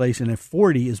another good place. And at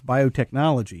 40 is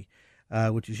biotechnology,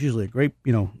 which is usually a great,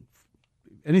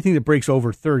 anything that breaks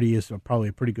over 30 is probably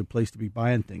a pretty good place to be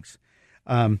buying things.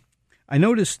 I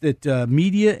noticed that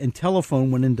media and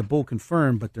telephone went into bull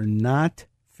confirmed, but they're not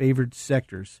favored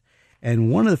sectors.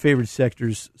 And one of the favored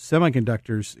sectors,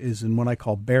 semiconductors, is in what I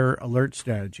call bear alert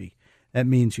strategy. That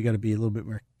means you got to be a little bit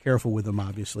more careful with them,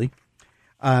 obviously.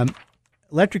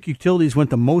 Electric utilities went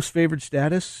to most favored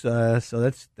status, so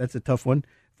that's a tough one.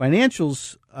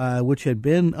 Financials, which had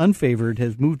been unfavored,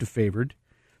 has moved to favored.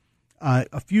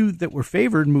 A few that were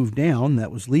favored moved down.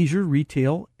 That was leisure,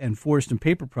 retail, and forest and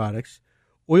paper products.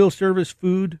 Oil service,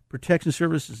 food, protection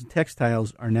services, and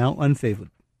textiles are now unfavored.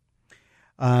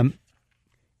 And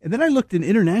then I looked in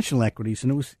international equities,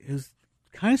 and it was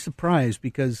kind of surprised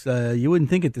because you wouldn't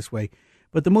think it this way.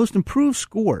 But the most improved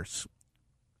scores,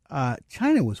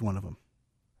 China was one of them.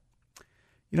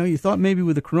 You thought maybe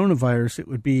with the coronavirus it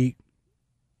would be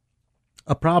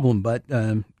a problem, but,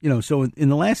 so in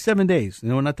the last 7 days,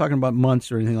 we're not talking about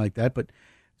months or anything like that, but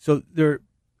so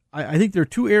I think there are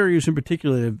 2 areas in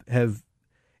particular that have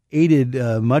aided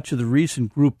much of the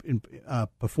recent group in,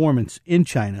 performance in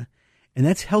China, and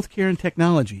that's healthcare and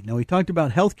technology. Now, we talked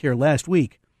about healthcare last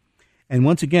week, and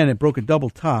once again, it broke a double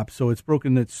top, so it's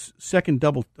broken its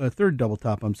third double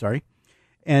top, and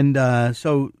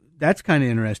so that's kind of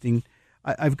interesting.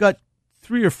 I've got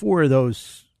 3 or 4 of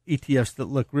those ETFs that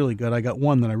look really good. I got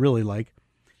one that I really like,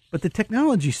 but the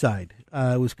technology side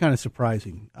was kind of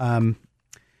surprising.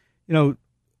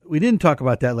 We didn't talk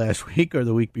about that last week or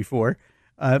the week before,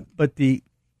 but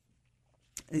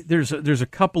there's a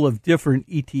couple of different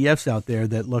ETFs out there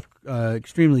that look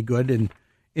extremely good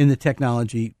in the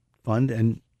technology fund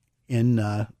and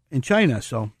in China.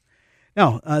 So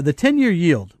now the 10-year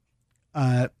yield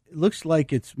it looks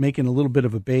like it's making a little bit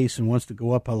of a base and wants to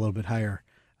go up a little bit higher.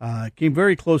 Came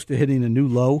very close to hitting a new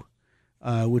low,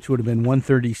 which would have been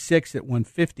 136 at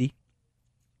 150,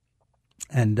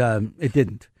 and it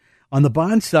didn't. On the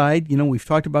bond side, we've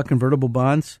talked about convertible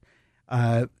bonds,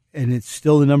 and it's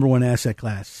still the number one asset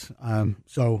class.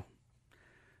 So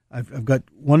I've got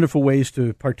wonderful ways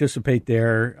to participate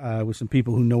there with some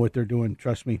people who know what they're doing,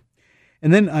 trust me.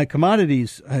 And then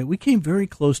commodities, we came very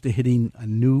close to hitting a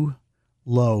new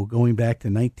low going back to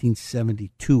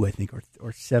 1972, I think,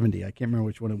 or 70. I can't remember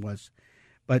which one it was.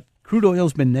 But crude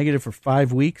oil's been negative for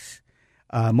 5 weeks.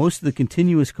 Most of the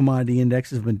continuous commodity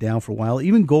indexes have been down for a while.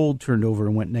 Even gold turned over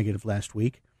and went negative last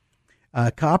week.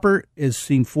 Copper has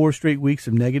seen 4 straight weeks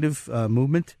of negative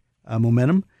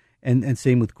momentum, and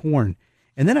same with corn.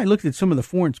 And then I looked at some of the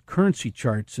foreign currency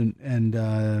charts, and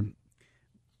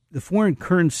the foreign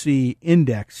currency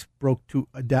index broke to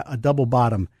a double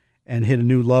bottom and hit a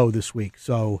new low this week.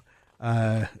 So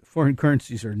foreign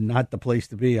currencies are not the place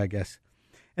to be, I guess.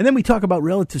 And then we talk about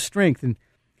relative strength. And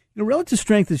relative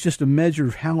strength is just a measure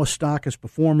of how a stock is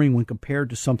performing when compared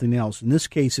to something else. In this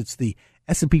case, it's the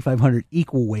S&P 500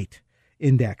 equal weight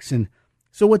index. And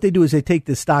so what they do is they take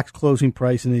the stock's closing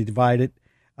price and they divide it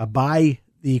by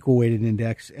the equal weighted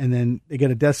index, and then they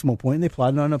get a decimal point and they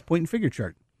plot it on a point and figure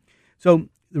chart. So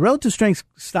the relative strength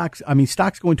stocks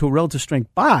going to a relative strength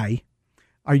buy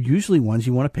are usually ones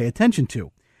you want to pay attention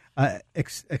to.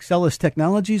 Axcelis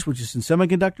Technologies, which is in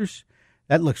semiconductors,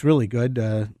 that looks really good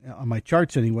on my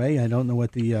charts anyway. I don't know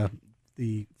what the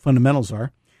fundamentals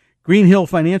are. Green Hill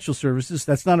Financial Services,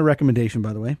 that's not a recommendation,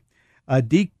 by the way.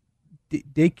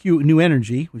 DQ New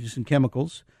Energy, which is in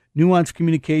chemicals. Nuance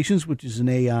Communications, which is in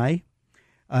AI.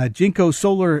 Jinko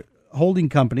Solar Holding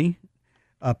Company.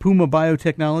 Puma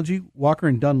Biotechnology,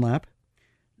 Walker & Dunlap,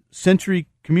 Century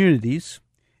Communities,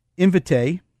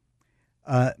 Invitae,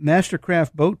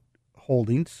 Mastercraft Boat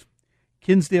Holdings,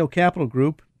 Kinsdale Capital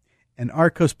Group, and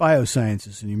Arcos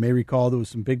Biosciences. And you may recall there was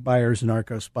some big buyers in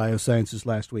Arcos Biosciences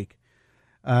last week.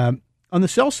 On the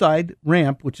sell side,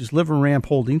 Ramp, which is Liver Ramp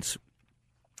Holdings,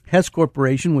 Hess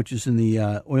Corporation, which is in the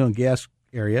oil and gas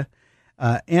area,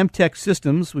 Amtech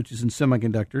Systems, which is in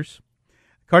semiconductors,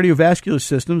 Cardiovascular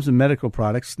Systems and Medical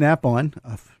Products, Snap-on,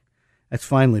 that's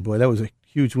finally, boy, that was a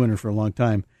huge winner for a long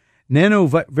time.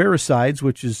 Nanovericides,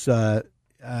 which is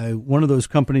one of those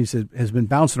companies that has been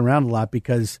bouncing around a lot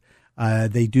because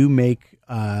they do make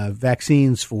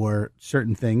vaccines for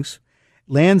certain things.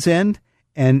 Land's End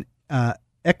and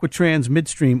Equitrans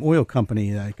Midstream Oil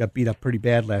Company got beat up pretty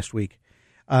bad last week.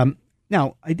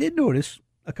 Now, I did notice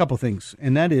a couple things,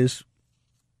 and that is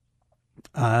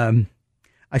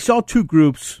I saw 2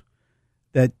 groups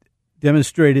that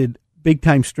demonstrated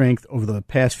big-time strength over the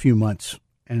past few months,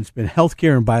 and it's been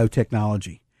healthcare and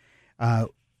biotechnology.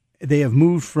 They have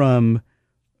moved from,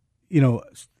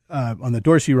 on the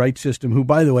Dorsey Wright system, who,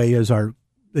 by the way,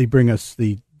 they bring us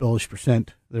the bullish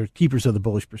percent. They're keepers of the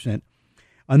bullish percent.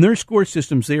 On their score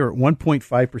systems, they are at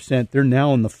 1.5%. They're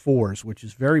now in the 4s, which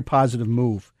is a very positive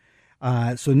move.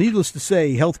 So needless to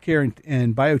say, healthcare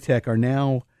and biotech are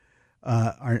now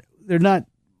they're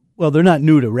not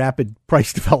new to rapid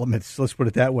price developments. Let's put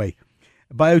it that way.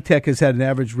 Biotech has had an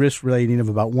average risk rating of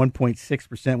about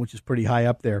 1.6%, which is pretty high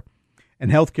up there, and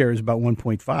healthcare is about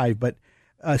 1.5%. But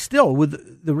still,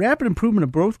 with the rapid improvement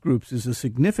of both groups is a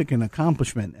significant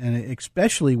accomplishment, and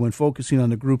especially when focusing on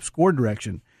the group score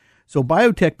direction. So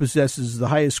biotech possesses the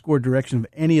highest score direction of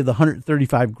any of the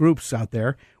 135 groups out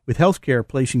there, with healthcare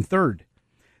placing 3rd.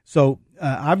 So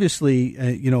obviously,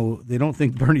 they don't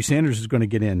think Bernie Sanders is going to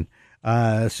get in.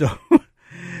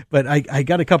 But I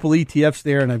got a couple ETFs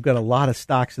there, and I've got a lot of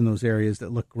stocks in those areas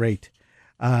that look great.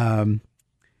 And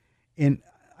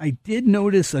I did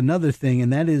notice another thing,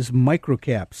 and that is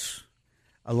microcaps.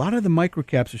 A lot of the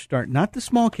microcaps are starting, not the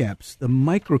small caps, the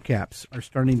microcaps are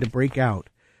starting to break out.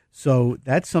 So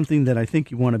that's something that I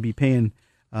think you want to be paying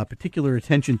particular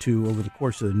attention to over the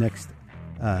course of the next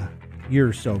year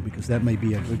or so, because that may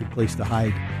be a good place to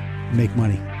hide and make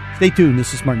money. Stay tuned.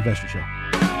 This is Smart Investor Show.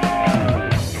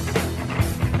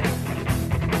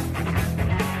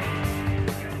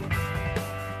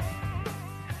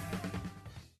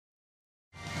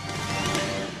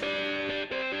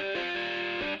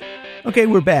 Okay,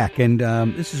 we're back, and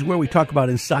this is where we talk about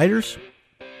insiders,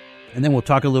 and then we'll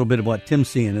talk a little bit about what Tim's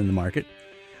seeing in the market.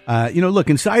 Look,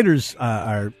 insiders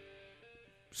are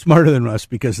smarter than us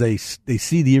because they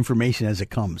see the information as it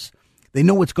comes. They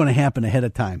know what's going to happen ahead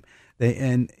of time.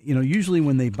 Usually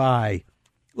when they buy,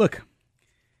 look,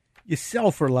 you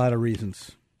sell for a lot of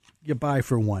reasons. You buy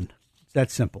for one. It's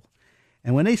that simple.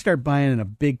 And when they start buying in a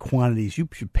big quantities, you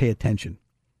should pay attention.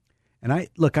 And I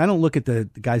don't look at the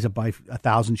guys that buy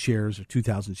 1,000 shares or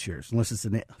 2,000 shares unless it's a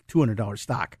 $200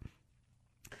 stock.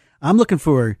 I'm looking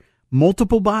for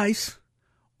multiple buys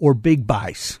or big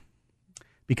buys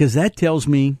because that tells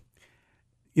me,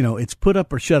 it's put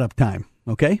up or shut up time.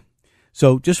 Okay.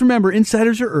 So just remember,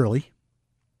 insiders are early.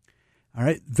 All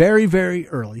right. Very, very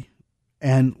early.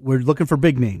 And we're looking for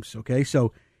big names. Okay.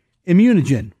 So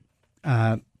Immunogen.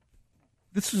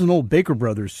 This is an old Baker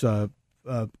Brothers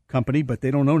company, but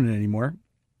they don't own it anymore.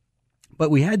 But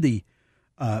we had the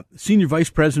senior vice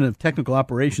president of technical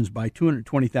operations buy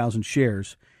 220,000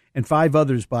 shares and 5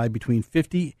 others buy between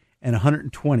 50 and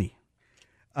 120.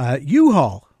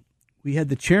 U-Haul. We had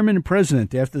the chairman and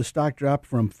president, after the stock dropped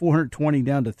from 420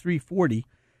 down to 340,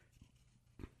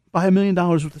 buy $1 million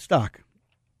worth of stock.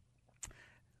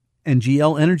 And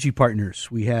GL Energy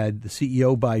Partners, we had the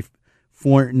CEO buy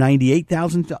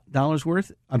 $494,000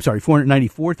 worth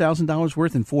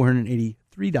and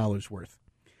 $483 worth.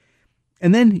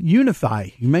 And then Unify.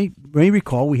 You may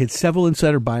recall we had several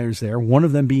insider buyers there, one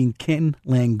of them being Ken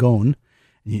Langone.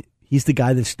 He's the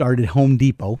guy that started Home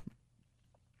Depot.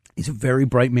 He's a very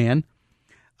bright man.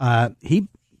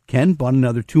 Ken bought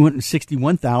another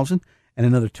 $261,000 and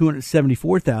another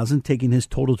 $274,000, taking his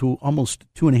total to almost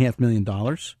 $2.5 million.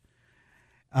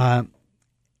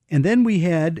 And then we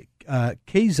had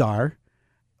Kezar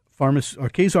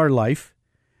Life.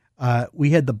 We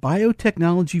had the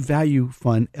Biotechnology Value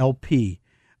Fund LP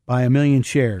buy 1 million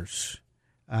shares,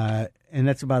 and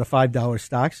that's about a $5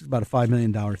 stock. It's about a $5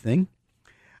 million thing.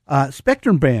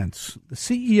 Spectrum Brands, the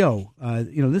CEO.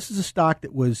 This is a stock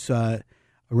that was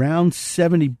around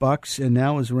 $70 and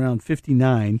now is around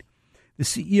 $59. The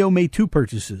CEO made 2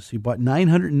 purchases. He bought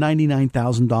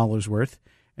 $999,000 worth,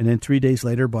 and then 3 days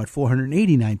later bought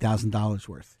 $489,000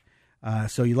 worth.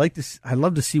 So I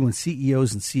love to see when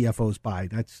CEOs and CFOs buy.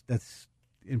 That's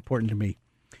important to me.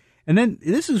 And then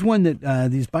this is one that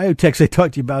these biotechs I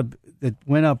talked to you about that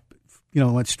went up,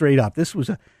 went straight up. This was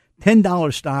a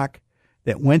 $10 stock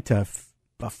that went to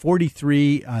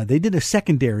 43. They did a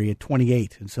secondary at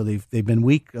 28, and so they've been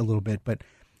weak a little bit. But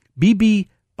BB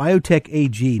Biotech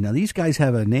AG. Now these guys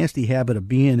have a nasty habit of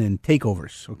being in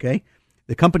takeovers. Okay,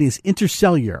 the company is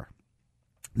Intercellular.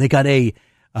 They got a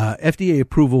FDA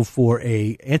approval for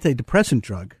a antidepressant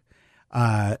drug,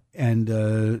 and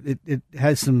it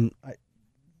has some.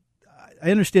 I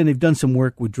understand they've done some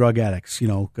work with drug addicts,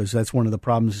 because that's one of the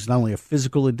problems. It's not only a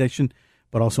physical addiction,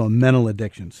 but also a mental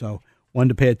addiction. So one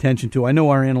to pay attention to. I know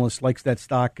our analyst likes that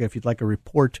stock. If you'd like a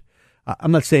report,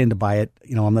 I'm not saying to buy it.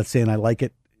 I'm not saying I like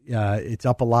it. It's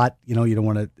up a lot. You don't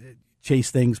want to chase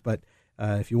things, but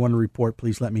if you want a report,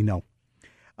 please let me know.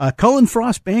 Cullen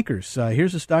Frost Bankers.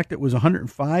 Here's a stock that was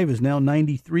 105, is now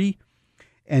 93,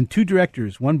 and 2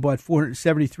 directors. One bought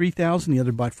 $473,000, the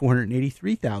other bought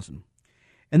 $483,000.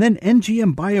 And then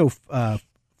NGM Bio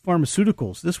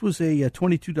Pharmaceuticals. This was a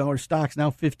 $22 stock, it's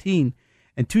now 15,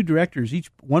 and 2 directors.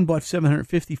 One bought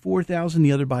 $754,000,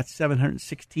 the other bought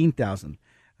 $716,000,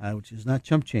 which is not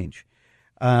chump change.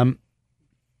 And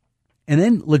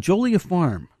then LaJolia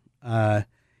Farm.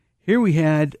 Here we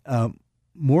had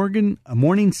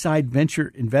Morningside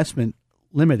Venture Investment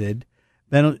Limited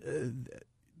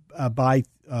buy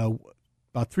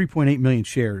about 3.8 million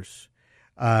shares.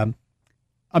 I'm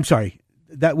sorry,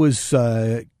 that was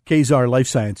Kezar Life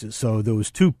Sciences. So there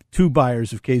was two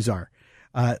buyers of Kezar.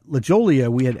 LaJolia,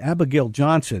 we had Abigail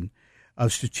Johnson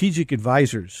of Strategic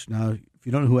Advisors. Now, if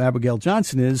you don't know who Abigail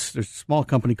Johnson is, there's a small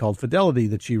company called Fidelity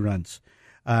that she runs.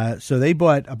 So they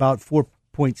bought about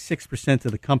 4.6%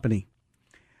 of the company.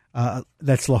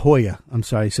 That's La Jolla. I'm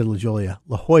sorry, I said LaJolia.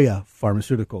 La Jolla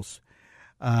Pharmaceuticals.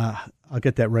 I'll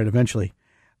get that right eventually.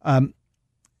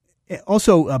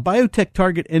 Also, Biotech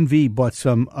Target NV bought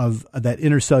some of that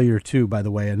Intercellular too, by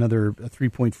the way, another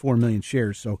 3.4 million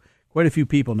shares. So quite a few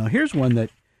people. Now, here's one that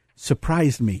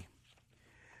surprised me.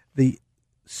 The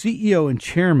CEO and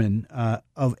chairman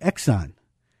of Exxon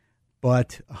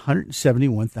bought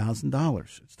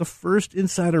 $171,000. It's the first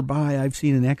insider buy I've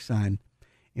seen in Exxon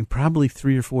in probably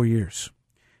 3 or 4 years.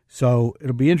 So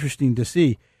it'll be interesting to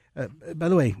see. By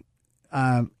the way,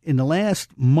 in the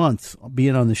last month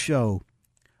being on the show,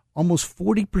 almost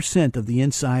 40% of the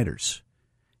insiders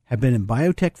have been in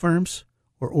biotech firms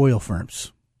or oil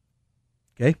firms.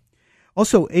 Okay.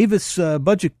 Also, Avis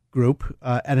Budget Group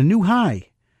at a new high.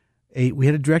 We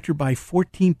had a director buy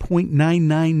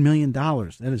 $14.99 million.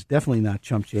 That is definitely not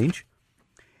chump change.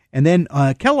 And then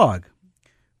Kellogg.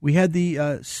 We had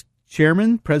the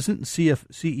chairman, president, and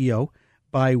CEO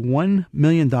buy $1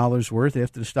 million worth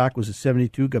after the stock was at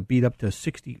 72, got beat up to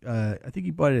 60. I think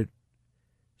he bought it at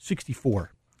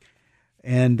 64.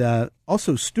 And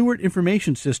also Stewart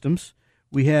Information Systems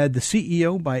We had the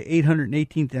CEO buy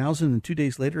 818,000, and 2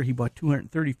 days later he bought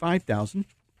 235,000.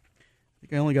 I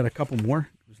think I only got a couple more.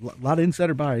 There's a lot of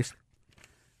insider buys.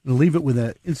 I'm going to leave it with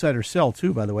an insider sell,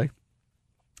 too, by the way.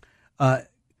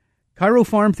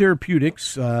 Chiropharm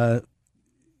Therapeutics,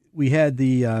 we had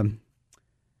the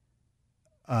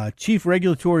Chief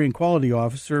Regulatory and Quality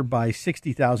Officer buy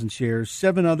 60,000 shares.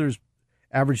 7 others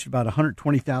averaged about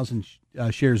 120,000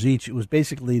 shares each. It was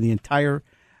basically the entire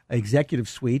executive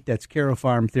suite. That's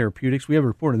Chiropharm Therapeutics. We have a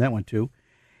report on that one, too.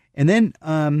 And then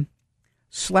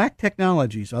Slack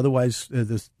Technologies, otherwise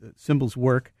the symbols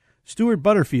work. Stuart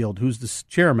Butterfield, who's the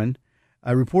chairman,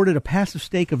 reported a passive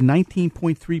stake of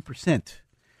 19.3%.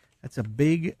 That's a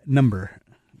big number.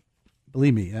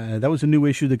 Believe me, that was a new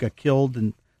issue that got killed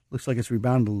and looks like it's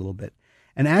rebounded a little bit.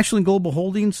 And Ashland Global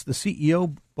Holdings, the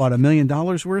CEO, bought $1 million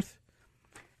worth.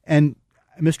 And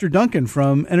Mr. Duncan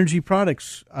from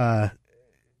Enterprise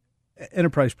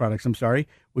Products,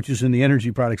 which is in the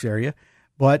energy products area,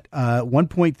 bought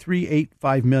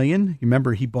 $1.385 million. You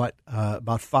remember he bought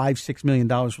about $5-6 million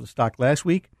worth of stock last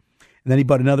week. And then he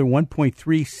bought another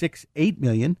 $1.368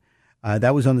 million.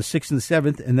 That was on the 6th and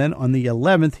the 7th. And then on the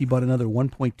 11th, he bought another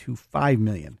 $1.25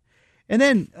 million. And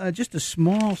then just a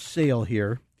small sale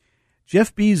here.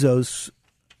 Jeff Bezos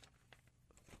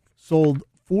sold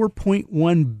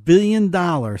 $4.1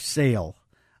 billion sale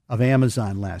of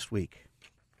Amazon last week.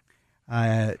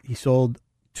 He sold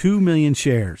 2 million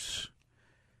shares.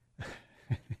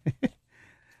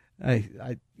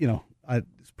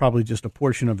 It's probably just a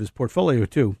portion of his portfolio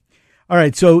too. All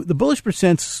right, so the bullish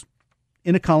percents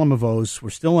in a column of O's. We're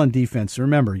still on defense. So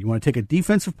remember, you want to take a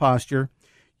defensive posture.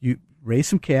 You raise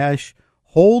some cash,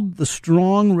 hold the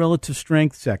strong relative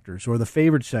strength sectors or the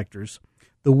favored sectors.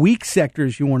 The weak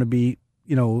sectors you want to be,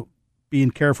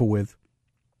 being careful with.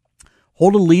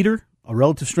 Hold a leader, a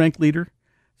relative strength leader.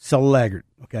 Sell a laggard.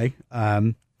 Okay.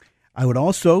 I would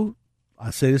also,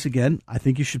 I'll say this again, I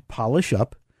think you should polish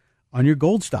up on your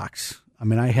gold stocks. I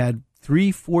mean, I had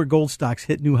 3-4 gold stocks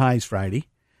hit new highs Friday.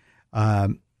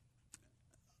 And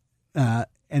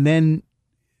then,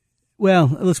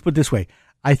 well, let's put it this way.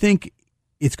 I think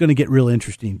it's going to get real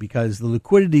interesting because the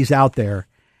liquidity's out there.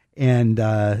 And,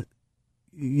 I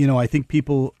think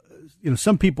people,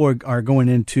 some people are going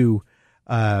into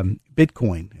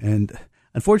Bitcoin. And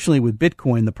unfortunately with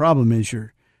Bitcoin, the problem is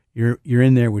you're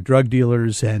in there with drug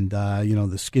dealers and,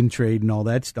 the skin trade and all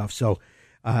that stuff. So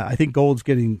I think gold's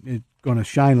going to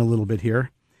shine a little bit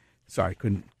here. Sorry,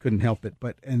 couldn't help it.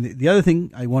 But and the other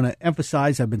thing I want to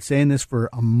emphasize, I've been saying this for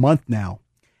a month now.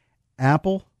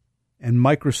 Apple and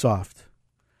Microsoft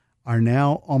are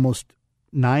now almost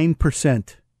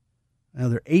 9%. Now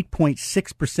they're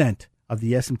 8.6% of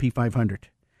the S&P 500.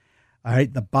 All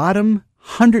right, the bottom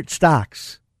 100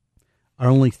 stocks are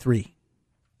only 3.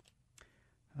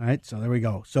 All right, so there we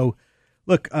go. So,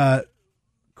 look,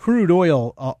 crude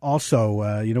oil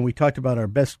also. We talked about our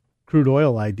best crude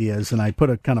oil ideas, and I put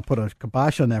a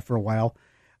kibosh on that for a while,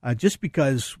 just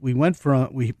because we went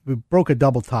from we broke a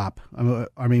double top.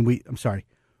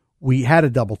 We had a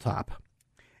double top,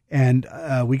 and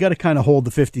we got to kind of hold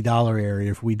the $50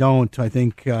 area. If we don't, I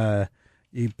think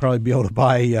you'd probably be able to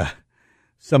buy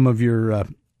some of your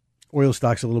oil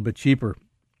stocks a little bit cheaper.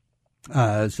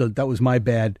 So that was my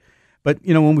bad. But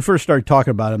when we first started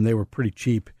talking about them, they were pretty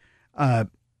cheap. By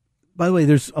the way,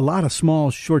 there's a lot of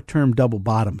small, short-term double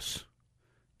bottoms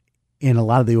in a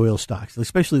lot of the oil stocks,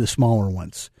 especially the smaller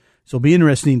ones. So it'll be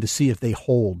interesting to see if they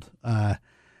hold. One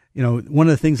of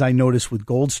the things I noticed with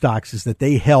gold stocks is that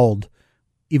they held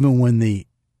even when the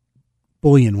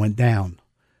bullion went down.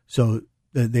 So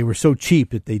they were so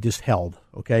cheap that they just held,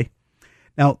 okay?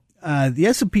 Now, the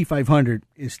S&P 500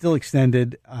 is still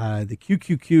extended. The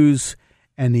QQQs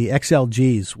and the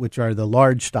XLGs, which are the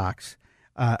large stocks,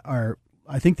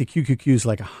 I think the QQQ is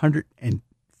like 115%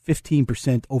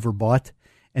 overbought,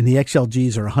 and the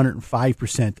XLGs are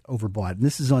 105% overbought. And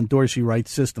this is on Dorsey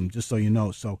Wright's system, just so you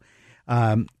know. So,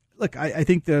 look, I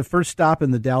think the first stop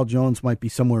in the Dow Jones might be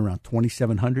somewhere around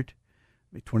 2,700,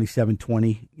 maybe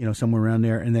 2,720, somewhere around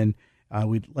there. And then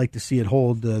we'd like to see it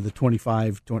hold the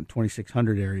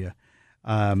 2,600 area,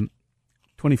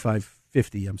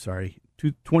 2,550,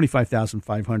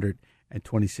 25,500 and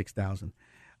 26,000.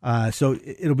 So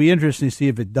it'll be interesting to see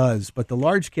if it does. But the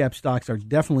large cap stocks are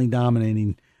definitely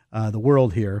dominating the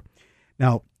world here.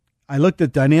 Now, I looked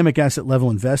at dynamic asset level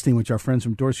investing, which our friends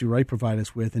from Dorsey Wright provide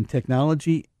us with, and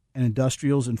technology and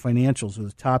industrials and financials are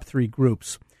the top 3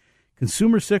 groups.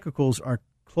 Consumer cyclicals are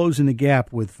closing the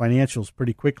gap with financials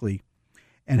pretty quickly,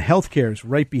 and healthcare is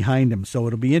right behind them. So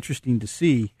it'll be interesting to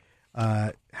see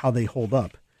how they hold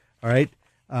up. All right.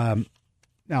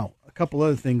 Now, a couple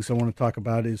other things I want to talk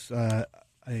about is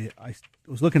I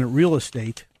was looking at real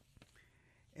estate,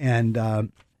 and the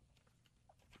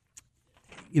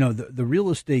real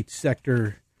estate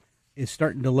sector is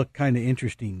starting to look kind of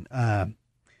interesting.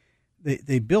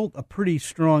 They built a pretty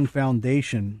strong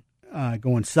foundation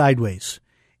going sideways,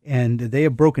 and they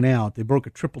have broken out. They broke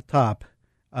a triple top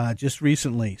just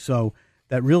recently. So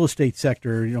that real estate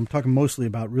sector, I'm talking mostly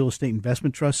about real estate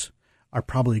investment trusts, are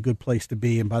probably a good place to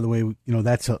be. And by the way,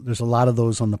 there's a lot of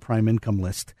those on the prime income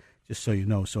list, just so you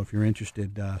know. So if you're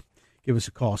interested, give us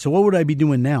a call. So what would I be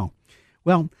doing now?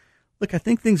 Well, look, I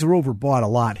think things are overbought a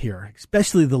lot here,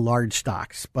 especially the large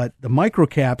stocks. But the micro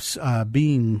caps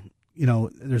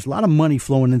there's a lot of money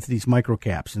flowing into these micro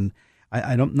caps, and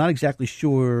I'm not exactly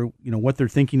sure, what they're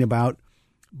thinking about,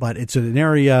 but it's an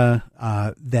area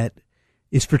that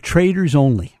is for traders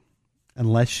only,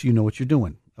 unless you know what you're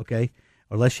doing, okay?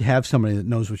 Or unless you have somebody that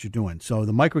knows what you're doing. So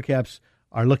the micro caps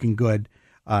are looking good.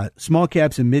 Small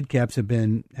caps and mid caps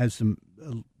has some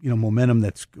momentum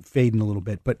that's fading a little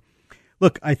bit. But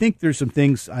look, I think there's some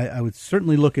things I would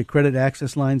certainly look at credit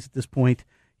access lines at this point.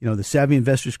 The Savvy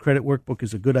Investors Credit Workbook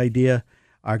is a good idea.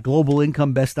 Our Global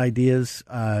Income Best Ideas,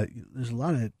 there's a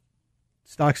lot of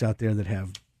stocks out there that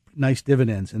have nice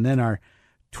dividends. And then our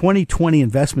 2020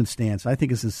 investment stance, I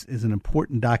think is an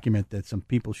important document that some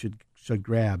people should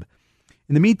grab.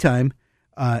 In the meantime,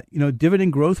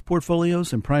 dividend growth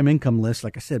portfolios and prime income lists,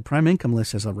 like I said, prime income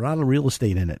list has a lot of real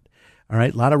estate in it. All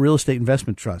right, a lot of real estate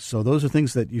investment trusts. So those are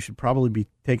things that you should probably be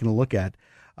taking a look at.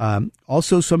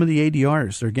 Also, some of the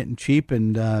ADRs, they're getting cheap,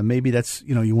 and maybe that's,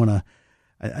 you want to,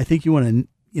 I think you want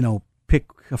to, pick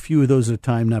a few of those at a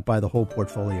time, not buy the whole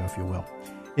portfolio, if you will.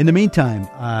 In the meantime,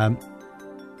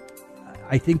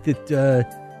 I think that,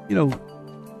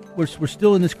 we're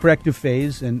still in this corrective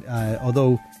phase, and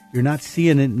although you're not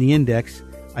seeing it in the index,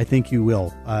 I think you will.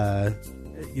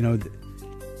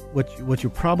 What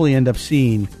you'll probably end up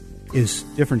seeing is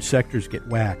different sectors get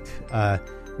whacked.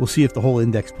 We'll see if the whole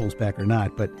index pulls back or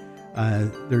not, but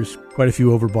there's quite a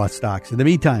few overbought stocks. In the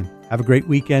meantime, have a great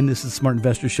weekend. This is the Smart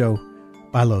Investor Show.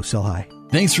 Buy low, sell high.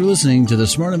 Thanks for listening to the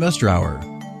Smart Investor Hour.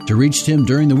 To reach Tim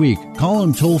during the week, call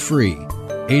him toll free,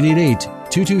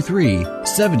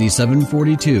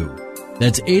 888-223-7742.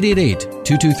 That's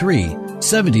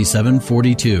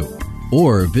 888-223-7742.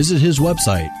 Or visit his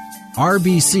website,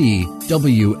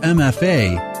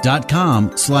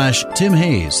 rbcwmfa.com/Tim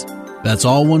Hayes. That's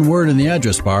all one word in the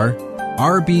address bar,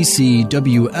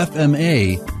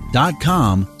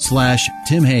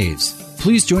 rbcwfma.com/Tim Hayes.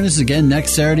 Please join us again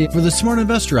next Saturday for the Smart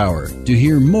Investor Hour to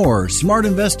hear more smart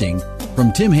investing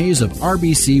from Tim Hayes of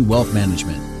RBC Wealth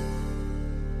Management.